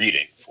any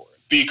reading for it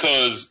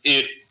because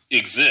it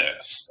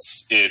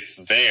exists. It's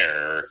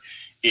there.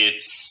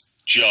 It's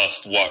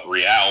just what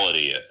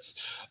reality is.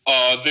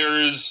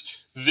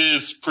 There's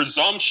this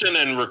presumption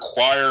and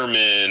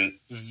requirement,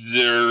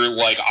 their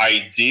like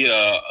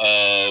idea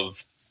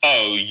of,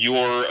 oh,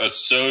 you're a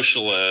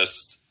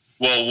socialist.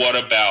 Well, what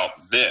about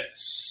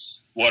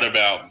this? What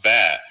about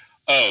that?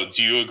 Oh,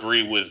 do you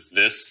agree with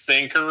this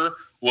thinker?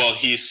 Well,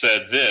 he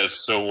said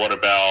this, so what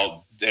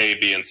about A,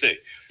 B, and C?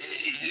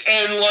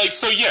 And like,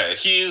 so yeah,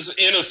 he's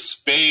in a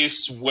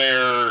space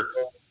where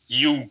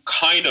you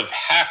kind of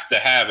have to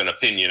have an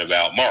opinion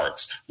about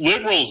Marx.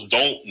 Liberals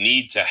don't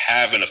need to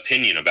have an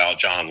opinion about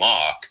John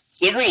Locke.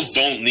 Liberals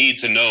don't need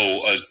to know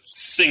a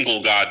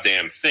single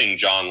goddamn thing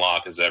John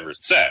Locke has ever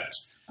said.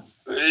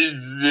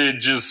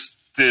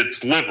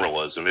 It's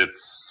liberalism.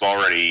 It's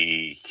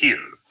already here.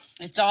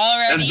 It's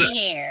already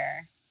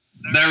here.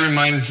 That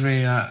reminds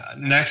me,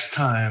 next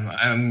time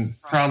I'm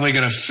probably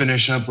going to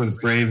finish up with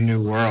Brave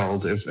New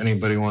World if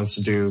anybody wants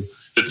to do...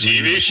 The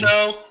TV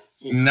show?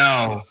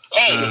 No.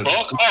 Oh, the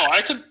book? Oh,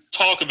 I could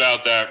talk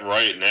about that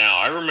right now.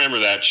 I remember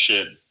that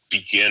shit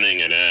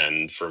beginning and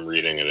end from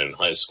reading it in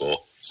high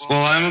school.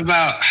 Well, I'm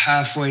about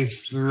halfway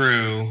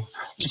through.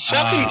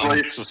 Fucking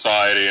Great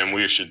Society, and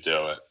we should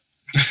do it.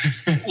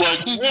 Like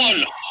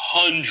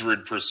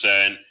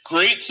 100%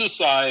 Great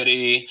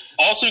Society.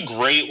 Also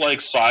great like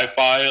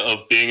sci-fi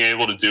of being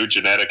able to do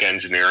genetic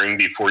engineering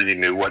before you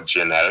knew what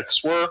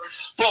genetics were.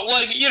 But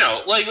like, you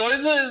know, like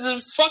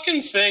the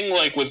fucking thing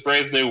like with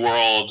Brave New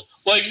World,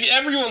 like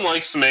everyone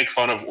likes to make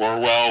fun of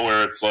Orwell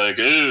where it's like,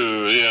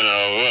 ooh, you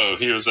know, oh,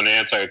 he was an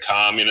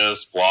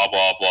anti-communist, blah,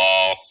 blah,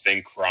 blah,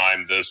 think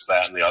crime, this,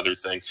 that, and the other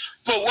thing.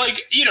 But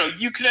like, you know,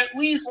 you could at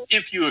least,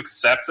 if you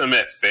accept them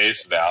at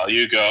face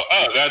value, go,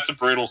 oh, that's a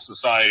brutal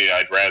society,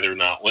 I'd rather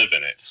not live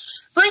in it.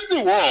 Brave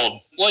New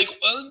World, like,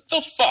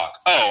 the fuck?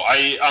 Oh,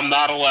 I'm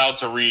not allowed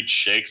to read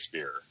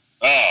Shakespeare.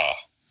 Oh,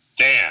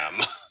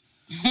 damn.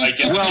 I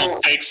guess we'll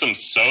take some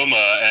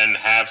soma and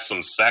have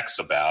some sex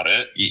about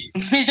it.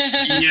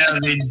 Yeah,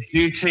 they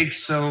do take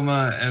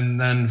soma and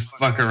then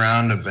fuck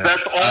around a bit.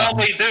 That's all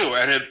they do,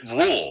 and it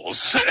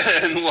rules.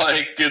 And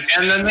like,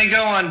 and then they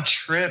go on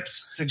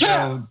trips to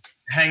go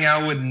hang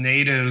out with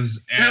natives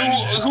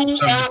who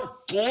are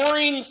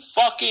boring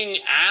fucking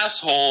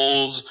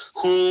assholes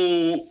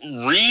who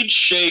read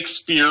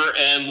Shakespeare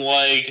and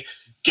like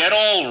get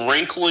all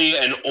wrinkly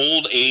and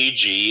old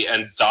agey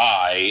and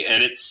die,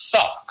 and it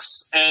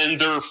sucks. And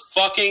they're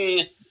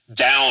fucking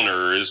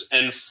downers,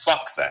 and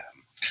fuck them.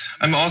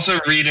 I'm also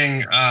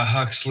reading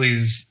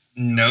Huxley's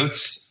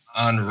notes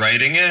on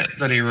writing it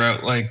that he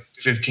wrote like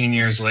 15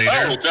 years later.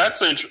 Oh,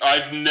 that's interesting.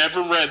 I've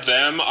never read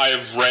them. I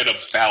have read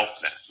about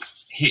them.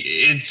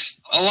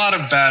 It's a lot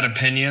of bad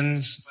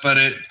opinions, but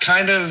it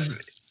kind of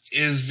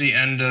is the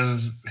end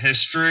of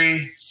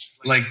history.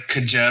 Like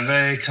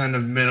Kojève, kind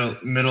of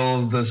middle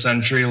of the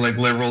century, like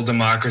liberal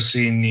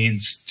democracy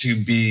needs to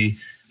be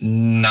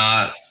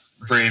not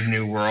Brave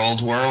New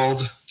World,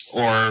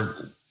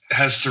 or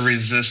has to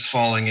resist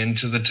falling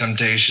into the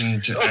temptation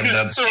to end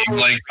up being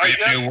like Brave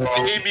New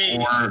World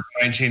or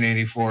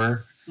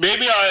 1984.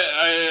 Maybe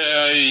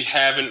I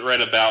haven't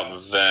read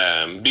about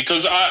them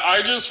because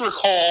I just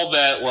recall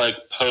that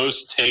like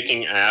post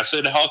taking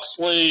acid,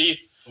 Huxley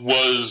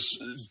was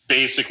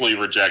basically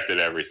rejected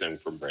everything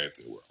from Brave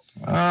New World.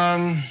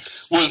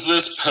 Was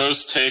this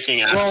post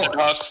taking acid,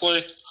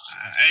 Huxley?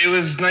 It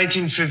was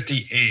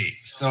 1958,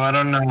 so I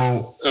don't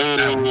know.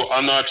 Oh,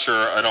 I'm not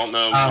sure. I don't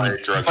know my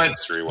drug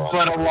history well.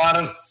 But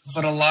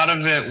a lot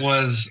of it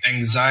was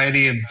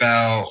anxiety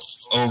about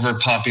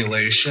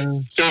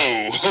overpopulation.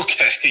 Oh,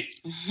 okay.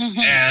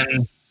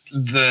 And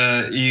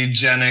the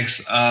eugenics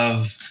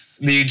of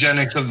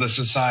the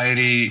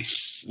society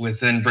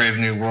within Brave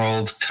New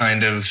World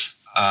kind of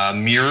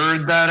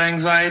mirrored that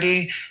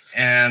anxiety.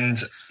 And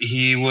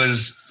he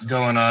was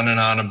going on and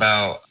on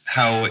about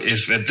how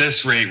if at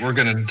this rate we're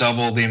going to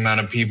double the amount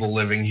of people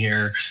living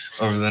here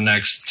over the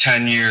next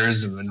 10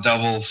 years and then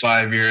double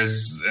 5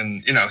 years.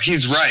 And, you know,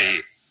 he's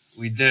right.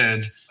 We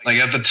did. Like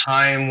at the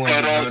time when...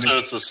 But also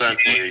it's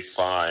essentially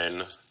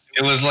fine.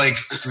 It was like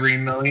 3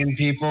 million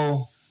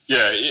people.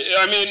 Yeah,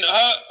 I mean,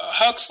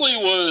 Huxley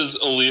was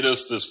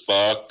elitist as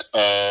fuck.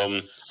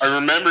 I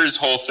remember his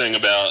whole thing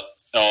about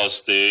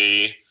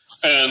LSD.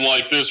 And,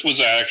 like, this was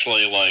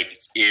actually, like,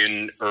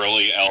 in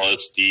early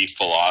LSD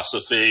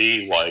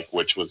philosophy, like,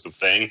 which was the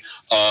thing.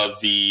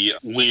 The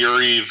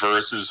Leary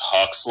versus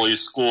Huxley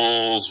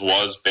schools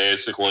was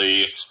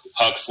basically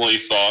Huxley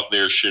thought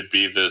there should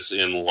be this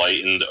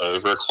enlightened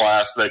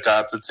overclass that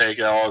got to take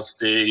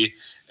LSD,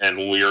 and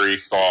Leary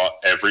thought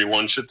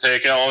everyone should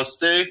take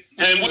LSD.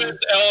 And with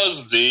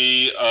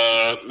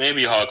LSD,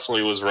 maybe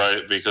Huxley was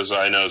right, because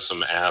I know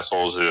some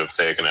assholes who have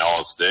taken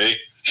LSD.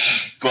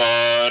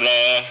 But,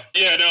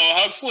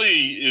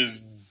 Huxley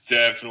is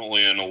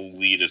definitely an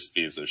elitist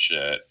piece of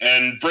shit.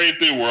 And Brave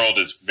New World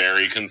is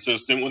very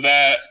consistent with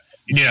that.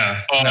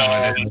 Yeah.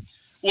 No, it is.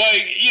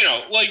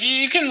 Like,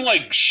 you can,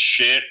 like,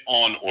 shit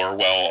on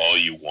Orwell all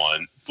you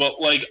want, but,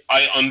 like,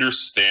 I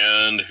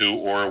understand who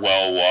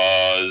Orwell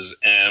was,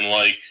 and,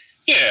 like,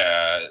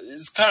 yeah,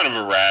 he's kind of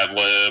a rad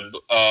lib,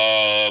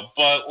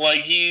 but,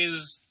 like,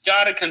 he's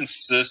got a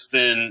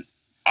consistent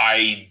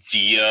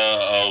idea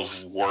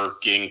of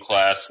working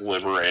class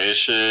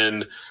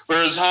liberation,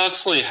 whereas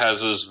Huxley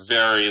has this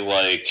very,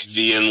 like,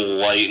 the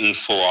enlightened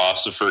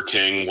philosopher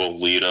king will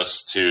lead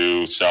us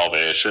to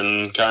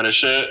salvation kind of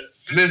shit.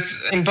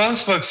 This in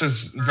both books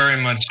is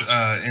very much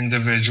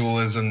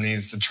individualism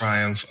needs to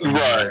triumph over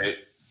Right.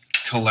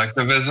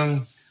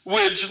 collectivism.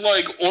 Which,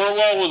 like,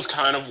 Orwell was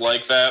kind of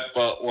like that,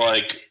 but,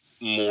 like,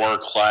 more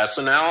class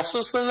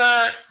analysis than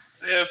that,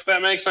 if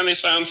that makes any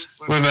sense.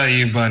 What about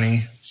you,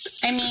 Bunny?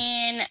 I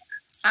mean,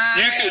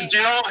 You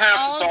don't have to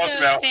talk also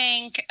about...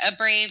 think A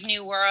Brave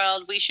New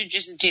World, we should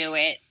just do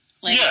it.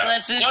 Like, Yeah,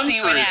 let's just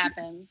see what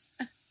happens.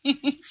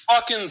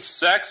 Fucking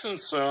Sex and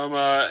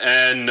Soma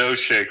and No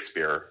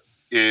Shakespeare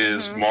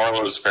is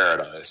Marlowe's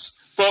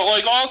Paradise. But,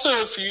 like, also,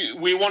 if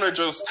we want to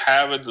just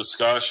have a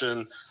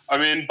discussion... I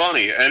mean,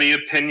 Bunny, any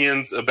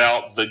opinions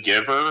about The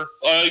Giver?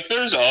 Like,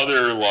 there's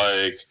other,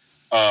 like,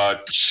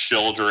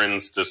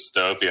 children's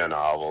dystopia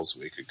novels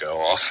we could go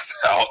off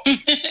about.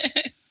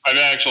 I've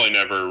actually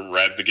never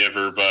read The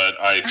Giver, but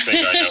I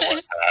think I know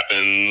what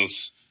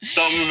happens.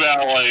 Something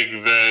about, like,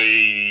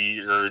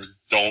 they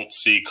don't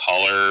see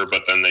color,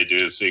 but then they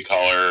do see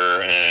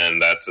color,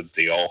 and that's a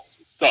deal.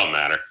 Doesn't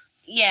matter.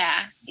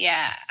 Yeah.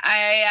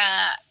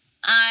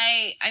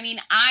 I mean,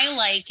 I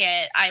like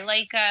it. I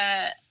like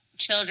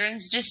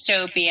children's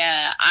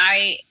dystopia.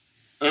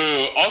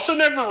 Also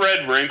never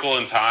read Wrinkle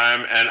in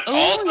Time, and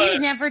you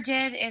never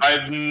did?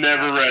 I've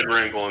never read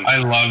Wrinkle in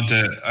Time.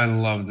 I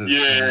loved it.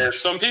 Yeah,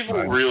 some people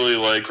really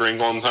like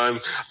Wrinkle in Time.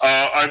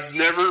 I've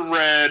never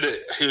read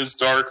his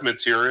Dark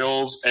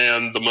Materials,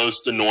 and the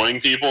most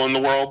annoying people in the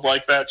world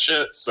like that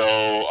shit,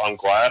 so I'm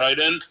glad I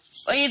didn't.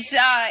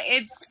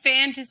 It's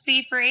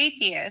fantasy for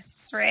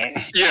atheists,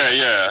 right?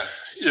 Yeah,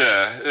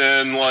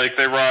 and, like,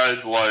 they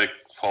ride, like,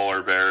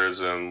 polar bears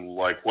and,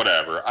 like,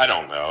 whatever. I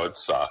don't know. It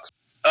sucks.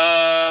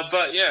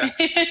 But yeah.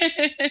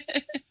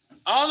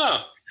 I don't know.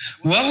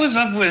 What was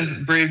up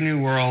with Brave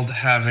New World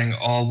having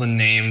all the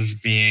names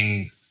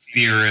being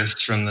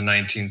theorists from the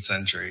 19th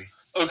century?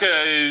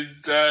 Okay,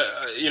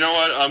 you know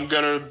what? I'm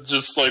gonna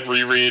just, like,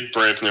 reread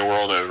Brave New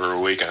World over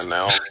a weekend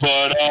now.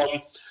 But,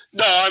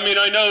 no, I mean,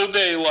 I know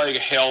they, like,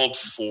 hailed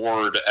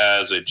Ford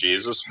as a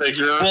Jesus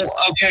figure. Well,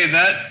 okay,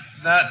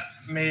 that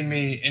made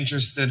me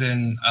interested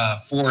in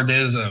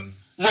Fordism.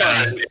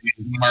 Right.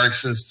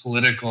 Marxist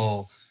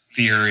political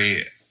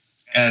theory,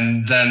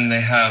 and then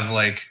they have,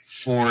 like,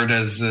 Ford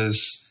as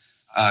this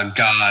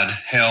god,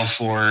 hail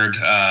Ford,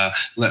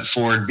 let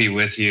Ford be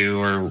with you,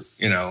 or,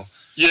 you know.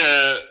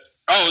 Yeah.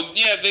 Oh,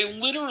 yeah, they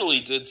literally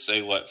did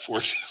say let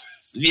Ford be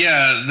with you.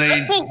 Yeah,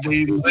 they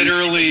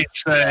literally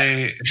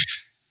say...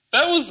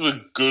 That was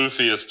the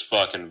goofiest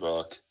fucking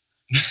book.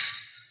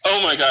 Oh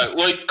my god,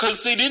 like,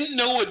 because they didn't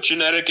know what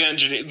genetic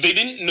engineering, they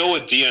didn't know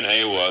what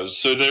DNA was,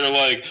 so they're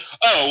like,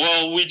 oh,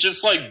 well, we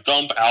just, like,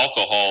 dump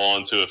alcohol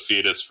onto a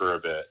fetus for a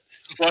bit.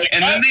 Like,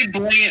 and then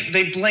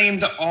they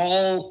blamed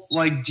all,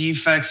 like,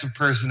 defects of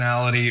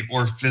personality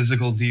or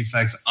physical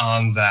defects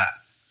on that.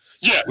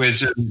 Yeah,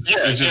 which is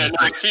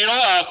fetal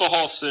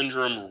alcohol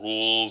syndrome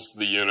rules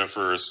the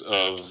universe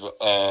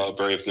of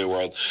Brave New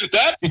World.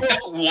 That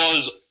book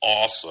was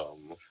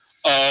awesome,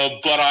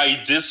 but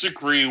I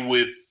disagree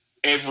with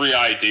every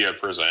idea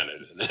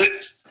presented in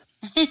it.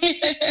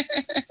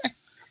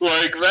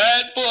 Like,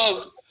 that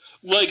book,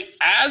 like,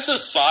 as a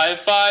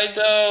sci-fi,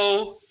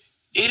 though,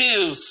 it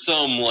is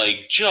some,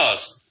 like,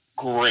 just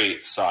great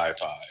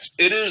sci-fi.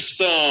 It is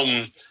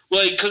some,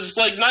 like, because,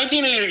 like,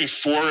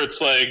 1984, it's,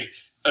 like,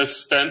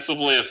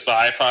 ostensibly a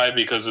sci-fi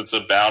because it's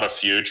about a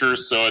future,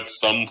 so at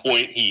some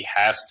point he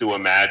has to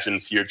imagine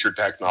future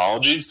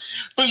technologies,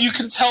 but you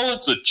can tell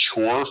it's a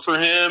chore for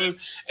him,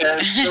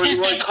 and so he,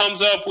 like,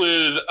 comes up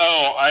with,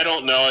 oh, I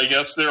don't know, I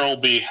guess there'll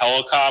be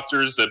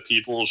helicopters that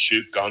people will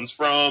shoot guns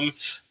from,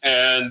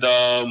 and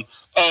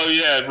oh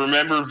yeah,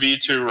 remember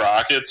V2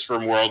 rockets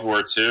from World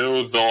War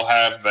II? They'll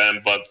have them,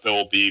 but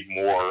there'll be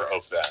more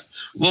of them.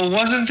 Well,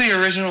 wasn't the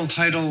original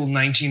title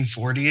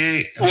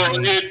 1948?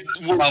 Well, it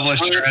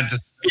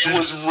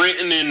was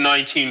written in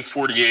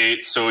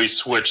 1948, so he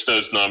switched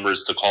those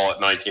numbers to call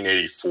it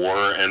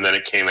 1984, and then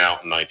it came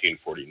out in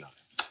 1949.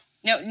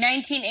 No,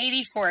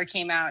 1984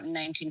 came out in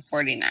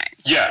 1949.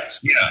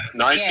 Yes. Yeah.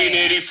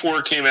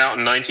 1984 came out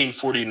in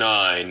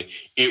 1949.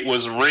 It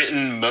was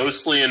written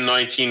mostly in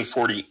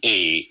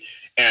 1948,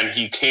 and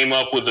he came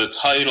up with the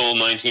title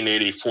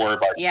 1984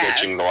 by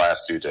pitching the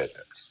last two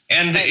digits.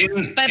 And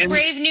but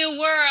Brave New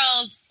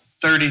World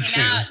 32.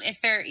 came out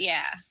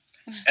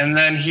And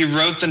then he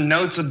wrote the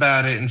notes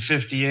about it in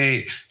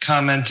 58,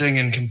 commenting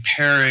and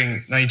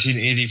comparing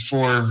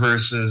 1984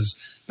 versus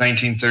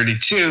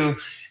 1932.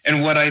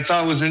 And what I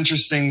thought was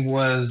interesting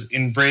was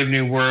in Brave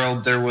New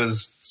World, there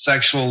was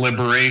sexual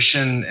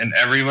liberation and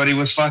everybody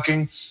was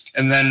fucking.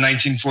 And then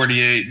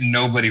 1948,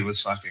 nobody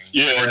was fucking.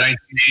 Yeah. Or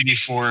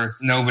 1984,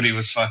 nobody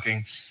was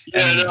fucking.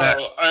 Yeah,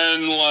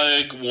 and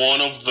like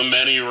one of the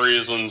many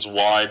reasons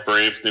why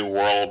Brave New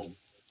World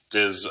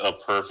is a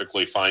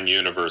perfectly fine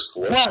universe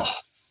to live. Well,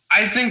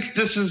 I think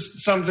this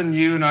is something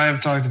you and I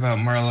have talked about,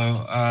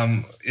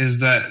 Marlo, is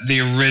that the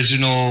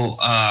original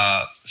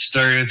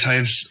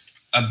stereotypes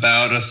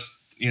about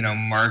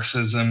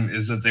Marxism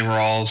is that they were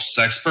all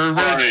sex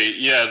perverts. Right,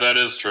 yeah, that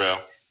is true.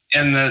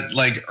 And that,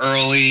 like,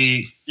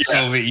 early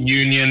Soviet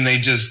Union, they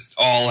just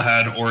all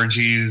had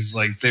orgies.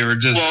 Like, they were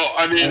just... Well,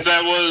 I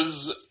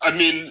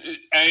mean,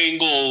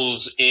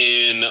 Engels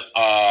in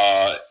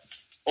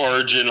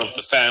Origin of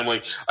the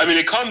Family, I mean,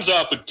 it comes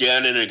up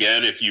again and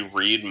again if you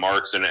read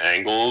Marx and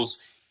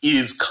Engels,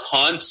 is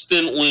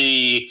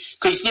constantly...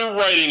 Because they're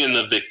writing in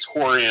the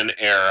Victorian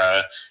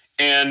era,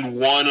 and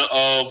one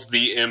of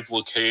the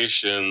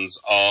implications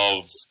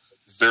of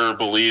their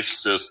belief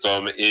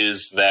system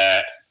is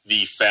that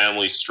the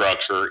family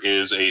structure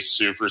is a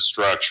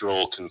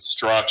superstructural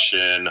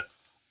construction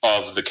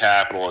of the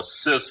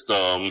capitalist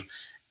system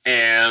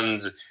and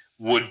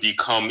would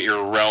become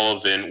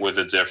irrelevant with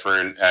a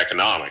different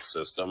economic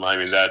system. I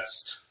mean,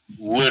 that's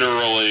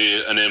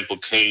literally an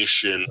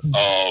implication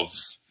of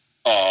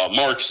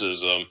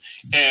Marxism.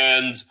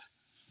 And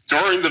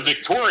during the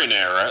Victorian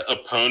era,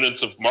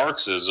 opponents of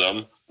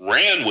Marxism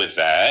ran with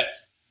that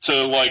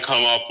to like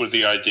come up with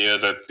the idea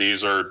that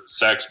these are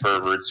sex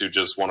perverts who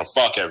just want to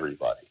fuck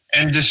everybody.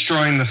 And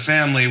destroying the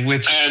family,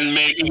 and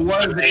making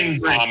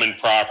common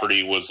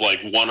property was like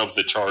one of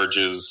the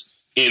charges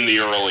in the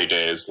early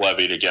days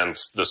levied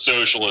against the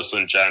socialists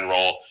in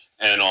general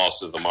and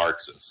also the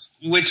Marxists.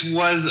 Which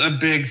was a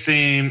big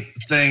thing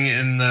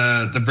in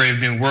the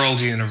Brave New World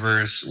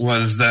universe,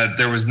 was that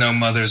there was no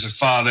mothers or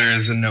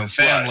fathers and no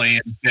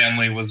family, and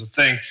family was a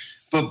thing.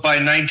 But by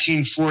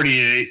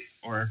 1948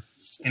 or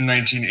in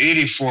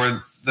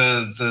 1984,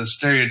 the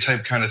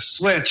stereotype kind of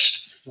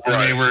switched.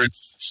 And they were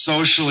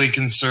socially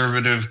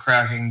conservative,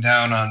 cracking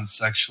down on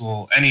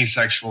any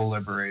sexual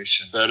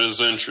liberation. That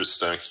is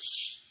interesting.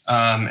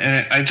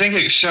 And I think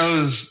it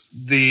shows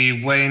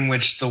the way in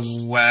which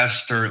the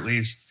West, or at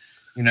least,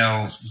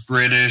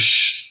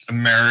 British,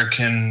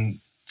 American,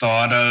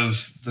 thought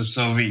of the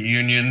Soviet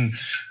Union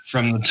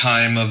from the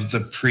time of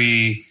the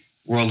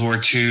pre-World War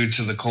II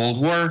to the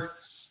Cold War.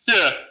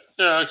 Yeah,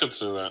 I could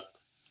see that.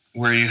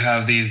 Where you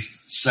have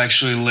these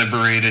sexually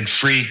liberated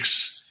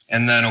freaks,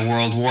 and then a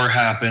world war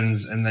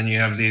happens, and then you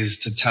have these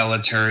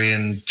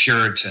totalitarian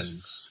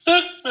Puritans.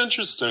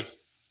 Interesting.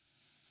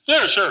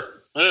 Yeah,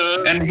 sure.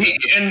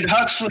 And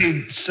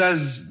Huxley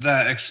says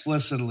that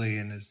explicitly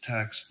in his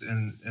text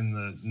in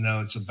the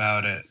notes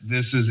about it.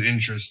 This is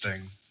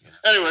interesting.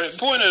 Anyway, the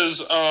point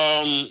is,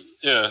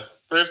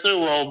 Brave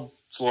New World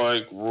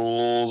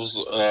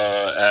rules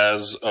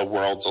as a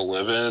world to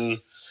live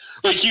in.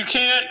 Like, you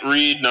can't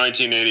read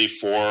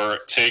 1984,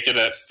 take it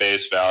at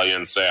face value,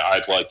 and say,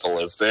 I'd like to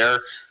live there.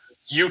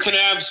 You can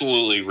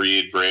absolutely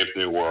read Brave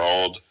New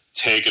World,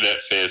 take it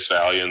at face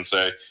value, and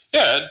say,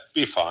 yeah, it'd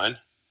be fine.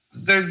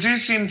 There do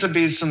seem to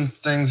be some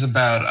things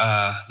about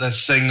the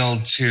signal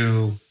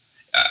to...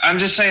 I'm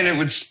just saying it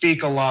would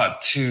speak a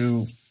lot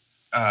to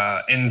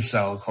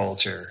incel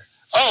culture.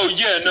 Oh,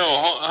 yeah, no,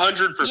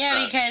 100%.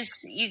 Yeah,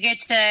 because you get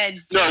to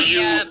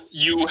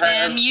you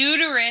have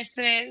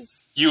uteruses.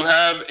 You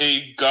have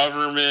a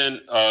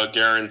government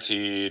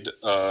guaranteed...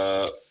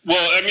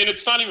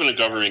 it's not even a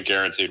government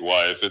guaranteed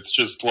wife. It's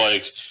just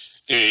like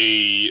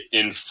a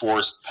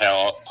enforced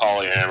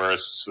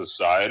polyamorous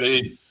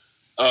society.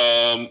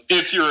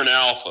 If you're an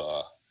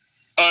alpha.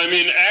 I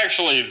mean,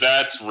 actually,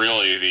 that's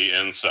really the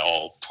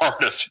incel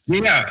part of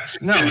it. Yeah.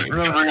 No,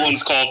 really.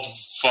 Everyone's called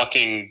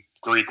fucking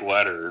Greek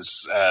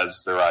letters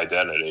as their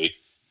identity.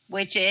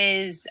 Which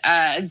is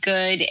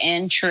good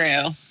and true.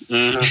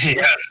 Mm-hmm.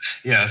 Yeah.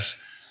 Yes.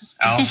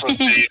 Alpha,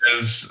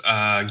 betas,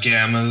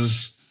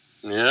 gammas.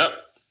 Yep.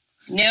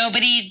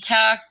 Nobody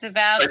talks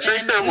about them. I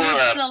think there were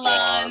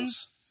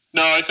epsilons.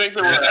 No, I think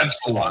there were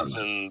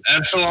epsilons.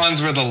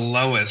 Epsilons were the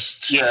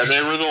lowest. Yeah,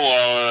 they were the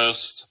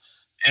lowest.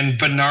 And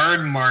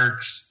Bernard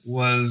Marx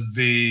was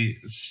the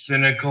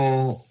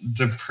cynical,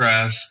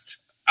 depressed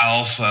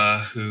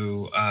alpha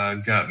who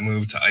got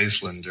moved to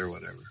Iceland or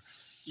whatever.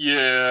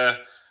 Yeah.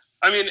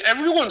 I mean,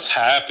 everyone's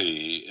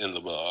happy in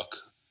the book.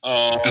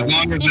 As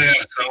long as they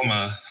have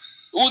Soma.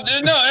 Well,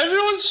 no,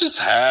 everyone's just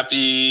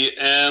happy.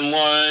 And,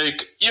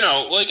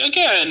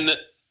 again,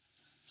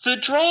 The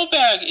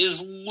drawback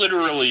is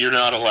literally you're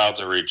not allowed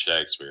to read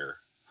Shakespeare.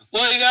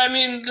 Like, I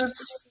mean,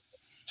 that's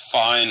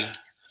fine.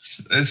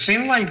 It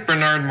seemed like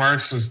Bernard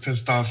Marx was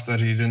pissed off that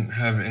he didn't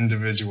have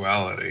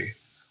individuality.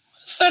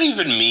 What does that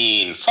even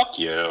mean? Fuck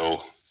you.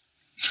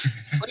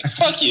 Like,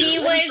 fuck you. He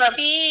was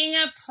being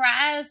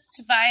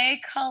oppressed by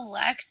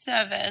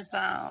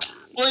collectivism.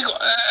 Like,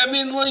 I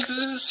mean, like,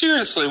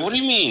 seriously, what do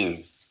you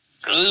mean?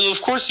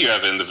 Of course you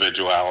have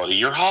individuality.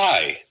 You're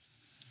high.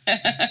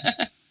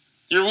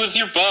 You're with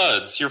your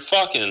buds. You're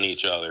fucking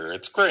each other.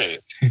 It's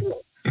great.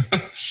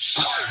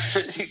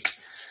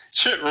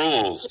 Shit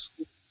rules.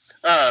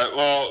 Alright,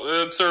 well,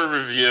 that's our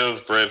review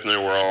of Brave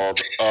New World.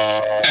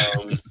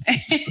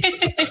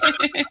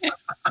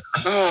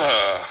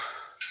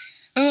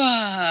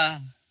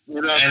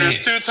 You know,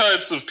 there's two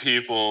types of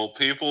people.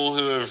 People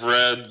who have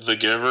read The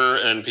Giver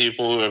and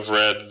people who have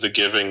read The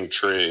Giving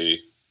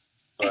Tree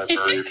by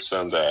Maurice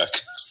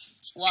Sendak.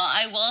 Well,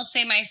 I will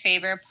say my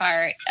favorite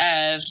part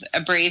of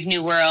A Brave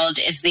New World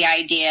is the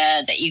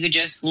idea that you could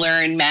just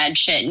learn mad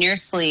shit in your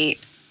sleep.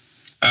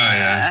 Oh,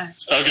 yeah.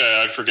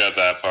 Okay, I forgot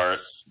that part.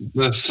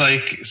 The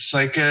sleep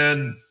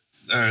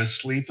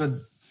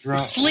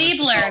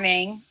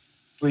learning.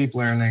 Sleep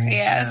learning.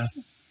 Yes.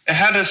 Yeah. It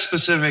had a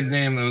specific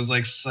name. It was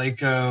like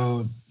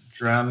psychodrama.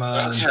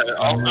 Okay,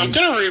 I'm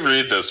going to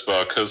reread this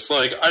book because,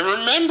 like, I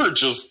remember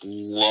just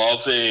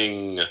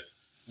loving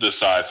the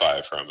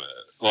sci-fi from it.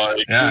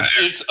 Like, yeah.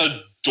 It's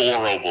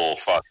adorable.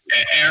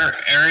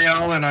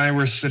 Ariel and I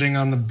were sitting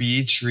on the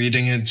beach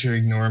reading it to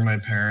ignore my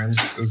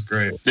parents. It was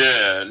great.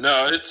 Yeah,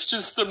 no, it's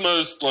just the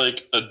most,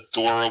 like,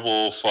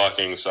 adorable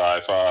fucking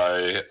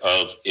sci-fi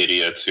of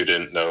idiots who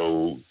didn't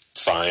know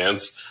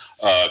science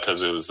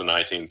because it was the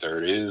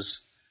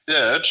 1930s.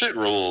 Yeah, that shit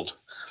ruled.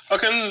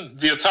 Fucking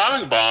the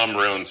atomic bomb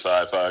ruined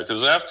sci-fi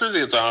because after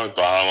the atomic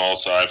bomb, all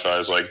sci-fi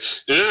is like,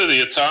 ew,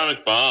 the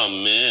atomic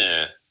bomb,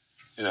 meh.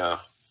 You know,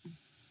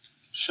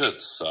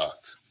 shit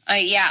sucked.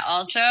 Yeah,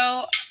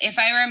 also, if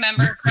I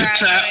remember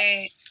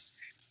correctly,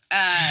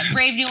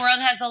 Brave New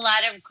World has a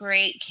lot of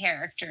great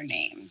character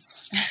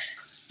names.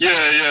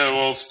 Yeah,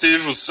 well,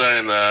 Steve was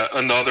saying that.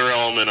 Another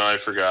element I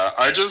forgot.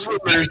 I just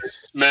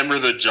remember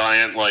the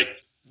giant, like,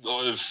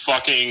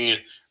 fucking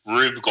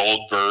Rube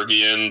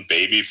Goldbergian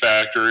baby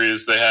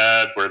factories they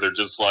had where they're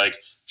just, like,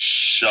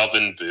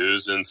 shoving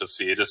booze into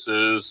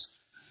fetuses.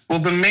 Well,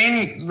 the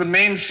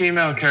main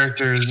female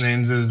character's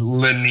name is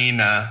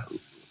Lenina.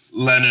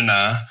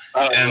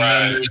 Oh, and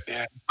right. Then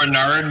there's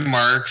Bernard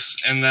Marx,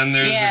 and then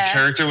there's a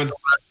character with the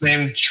last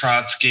name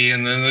Trotsky,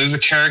 and then there's a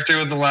character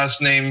with the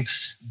last name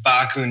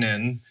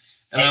Bakunin.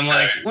 And I'm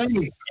like, what are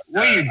you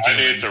doing? I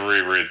need to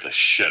reread the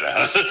shit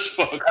out of this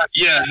book.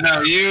 Yeah,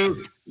 no,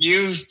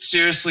 you've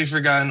seriously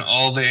forgotten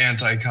all the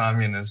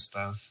anti-communist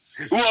stuff.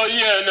 Well,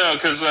 yeah, no,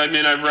 because, I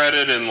mean, I've read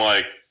it in,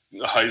 like,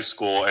 high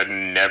school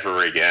and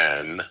never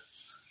again.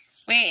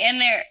 Wait, and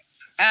there...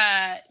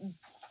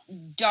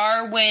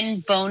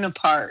 Darwin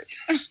Bonaparte.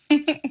 Oh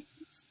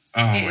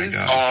my god! Is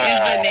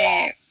the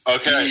name?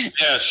 Okay,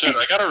 yeah, shit.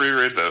 I gotta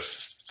reread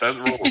this. That's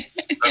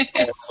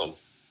awesome.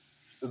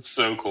 It's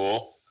so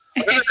cool.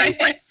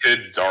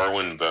 Kid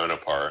Darwin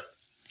Bonaparte.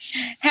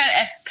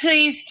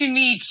 Pleased to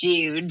meet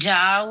you,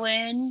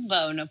 Darwin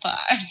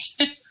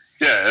Bonaparte.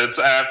 Yeah, it's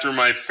after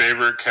my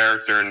favorite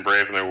character in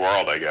Brave New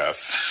World, I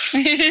guess.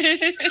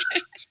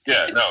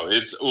 Yeah, no,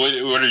 it's what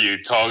are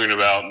you talking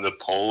about,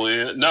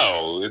 Napoleon?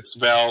 No, it's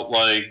about,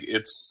 like,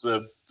 it's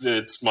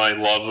my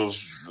love of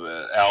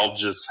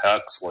Aldous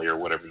Huxley or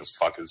whatever the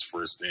fuck his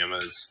first name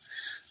is.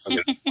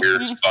 Like a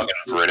weird fucking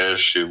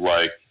British who,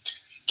 like,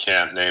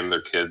 can't name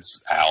their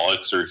kids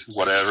Alex or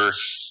whatever.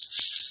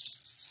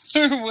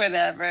 Or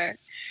whatever.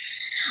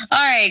 All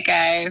right,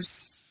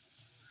 guys.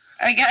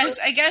 I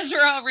guess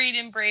we're all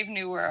reading Brave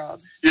New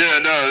World. Yeah,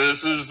 no,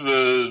 this is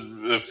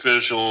the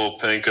official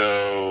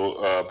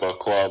Pinko book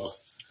club.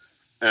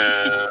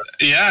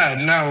 Yeah,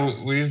 no,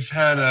 we've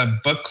had a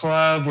book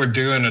club. We're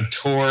doing a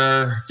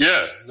tour.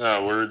 Yeah,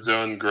 no, we're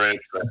doing great.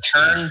 A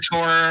turn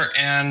tour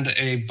and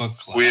a book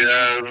club. We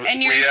have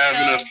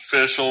an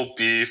official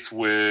beef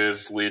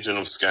with Legion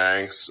of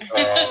Skanks.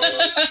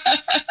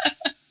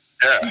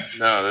 Yeah,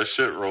 no, this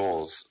shit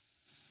rules.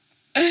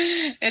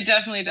 It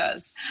definitely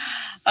does.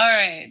 All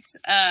right.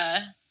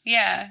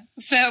 Yeah.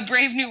 So,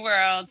 Brave New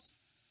World.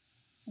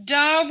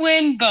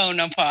 Darwin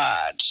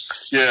Bonaparte.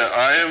 Yeah,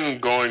 I am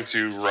going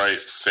to write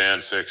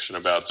fan fiction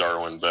about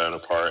Darwin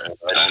Bonaparte, and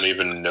I don't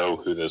even know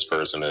who this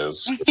person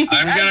is.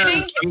 I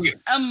think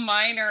it's a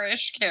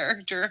minorish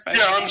character.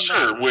 I'm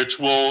sure.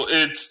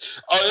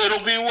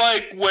 It'll be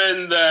like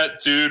when that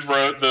dude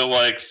wrote the,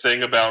 like,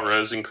 thing about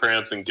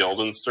Rosencrantz and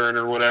Guildenstern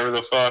or whatever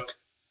the fuck.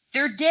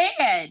 They're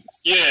dead.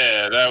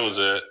 Yeah, that was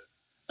it.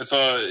 I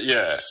thought,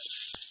 yeah,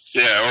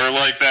 or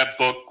like that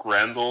book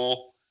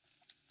Grendel.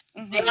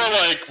 Mm-hmm. Or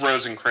like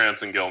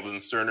Rosencrantz and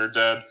Guildenstern are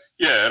dead.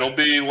 Yeah, it'll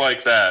be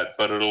like that,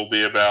 but it'll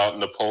be about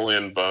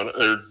Napoleon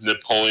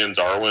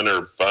Darwin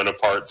or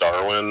Bonaparte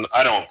Darwin.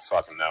 I don't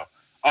fucking know.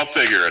 I'll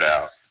figure it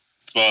out.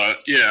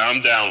 But yeah,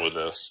 I'm down with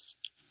this.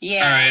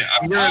 Yeah. All right,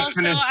 I'm gonna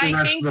Also, finish the I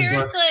rest think of the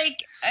there's book.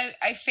 like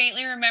I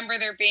faintly remember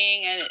there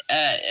being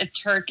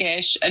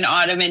an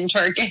Ottoman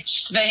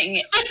Turkish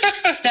thing.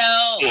 So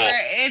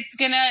it's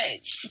gonna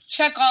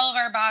check all of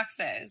our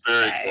boxes,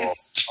 Very guys.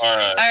 cool. All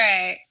right. All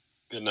right.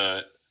 Good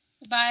night.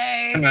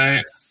 Bye. Good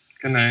night.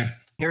 Good night.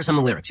 Here are some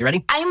of the lyrics. You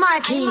ready? I'm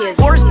Marquise.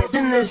 Whores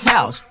in this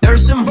house.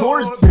 There's some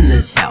whores in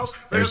this house.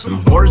 There's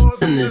some whores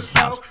in this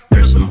house.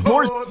 There's some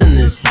whores in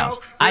this house.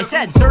 I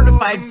said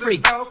certified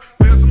freak.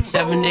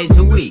 7 days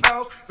a week.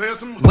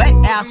 Wet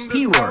ass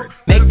P word.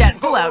 Make that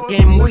pull out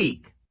game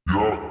weak.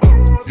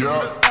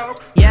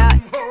 Yeah.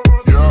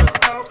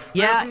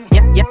 Yeah,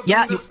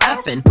 you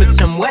effing with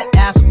some wet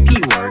ass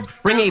P word.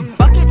 Bring a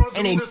bucket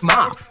and a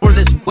mop for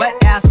this wet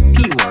ass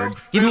P word.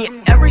 Give me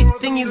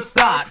everything you've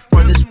got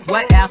for this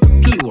wet ass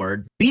P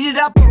word. Beat it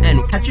up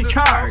and catch a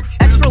charge.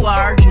 Extra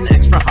large and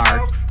extra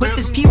hard. Put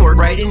this P word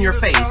right in your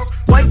face.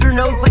 Wipe your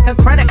nose like a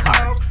credit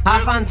card.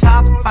 Hop on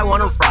top if I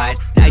want to ride.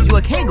 I do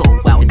a kegel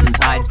while it's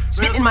inside.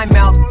 Spit in my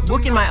mouth,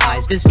 look in my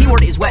eyes. This P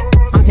word is wet.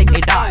 I'm taking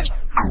a dive.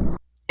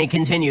 It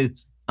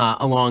continues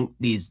along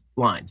these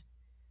lines.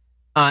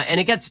 And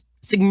it gets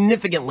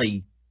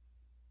significantly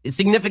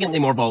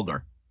more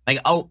vulgar. Like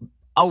a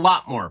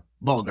lot more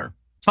vulgar.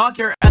 Talk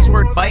your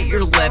S-word, bite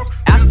your lip,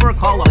 ask for a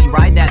call while you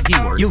ride that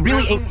D-word. You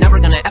really ain't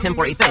never gonna F him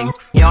for a thing.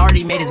 He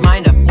already made his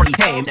mind up before he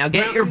came. Now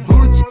get your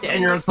boots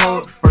and your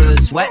coat for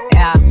this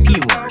wet-ass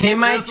P-word. Pay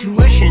my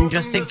tuition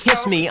just to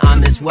kiss me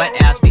on this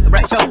wet-ass P-word.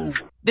 Right, so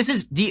this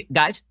is,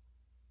 guys,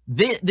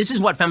 this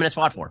is what feminists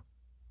fought for.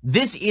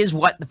 This is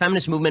what the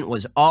feminist movement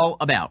was all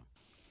about.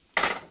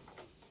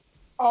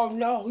 Oh,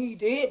 no, he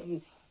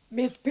didn't.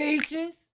 Miss Peaches?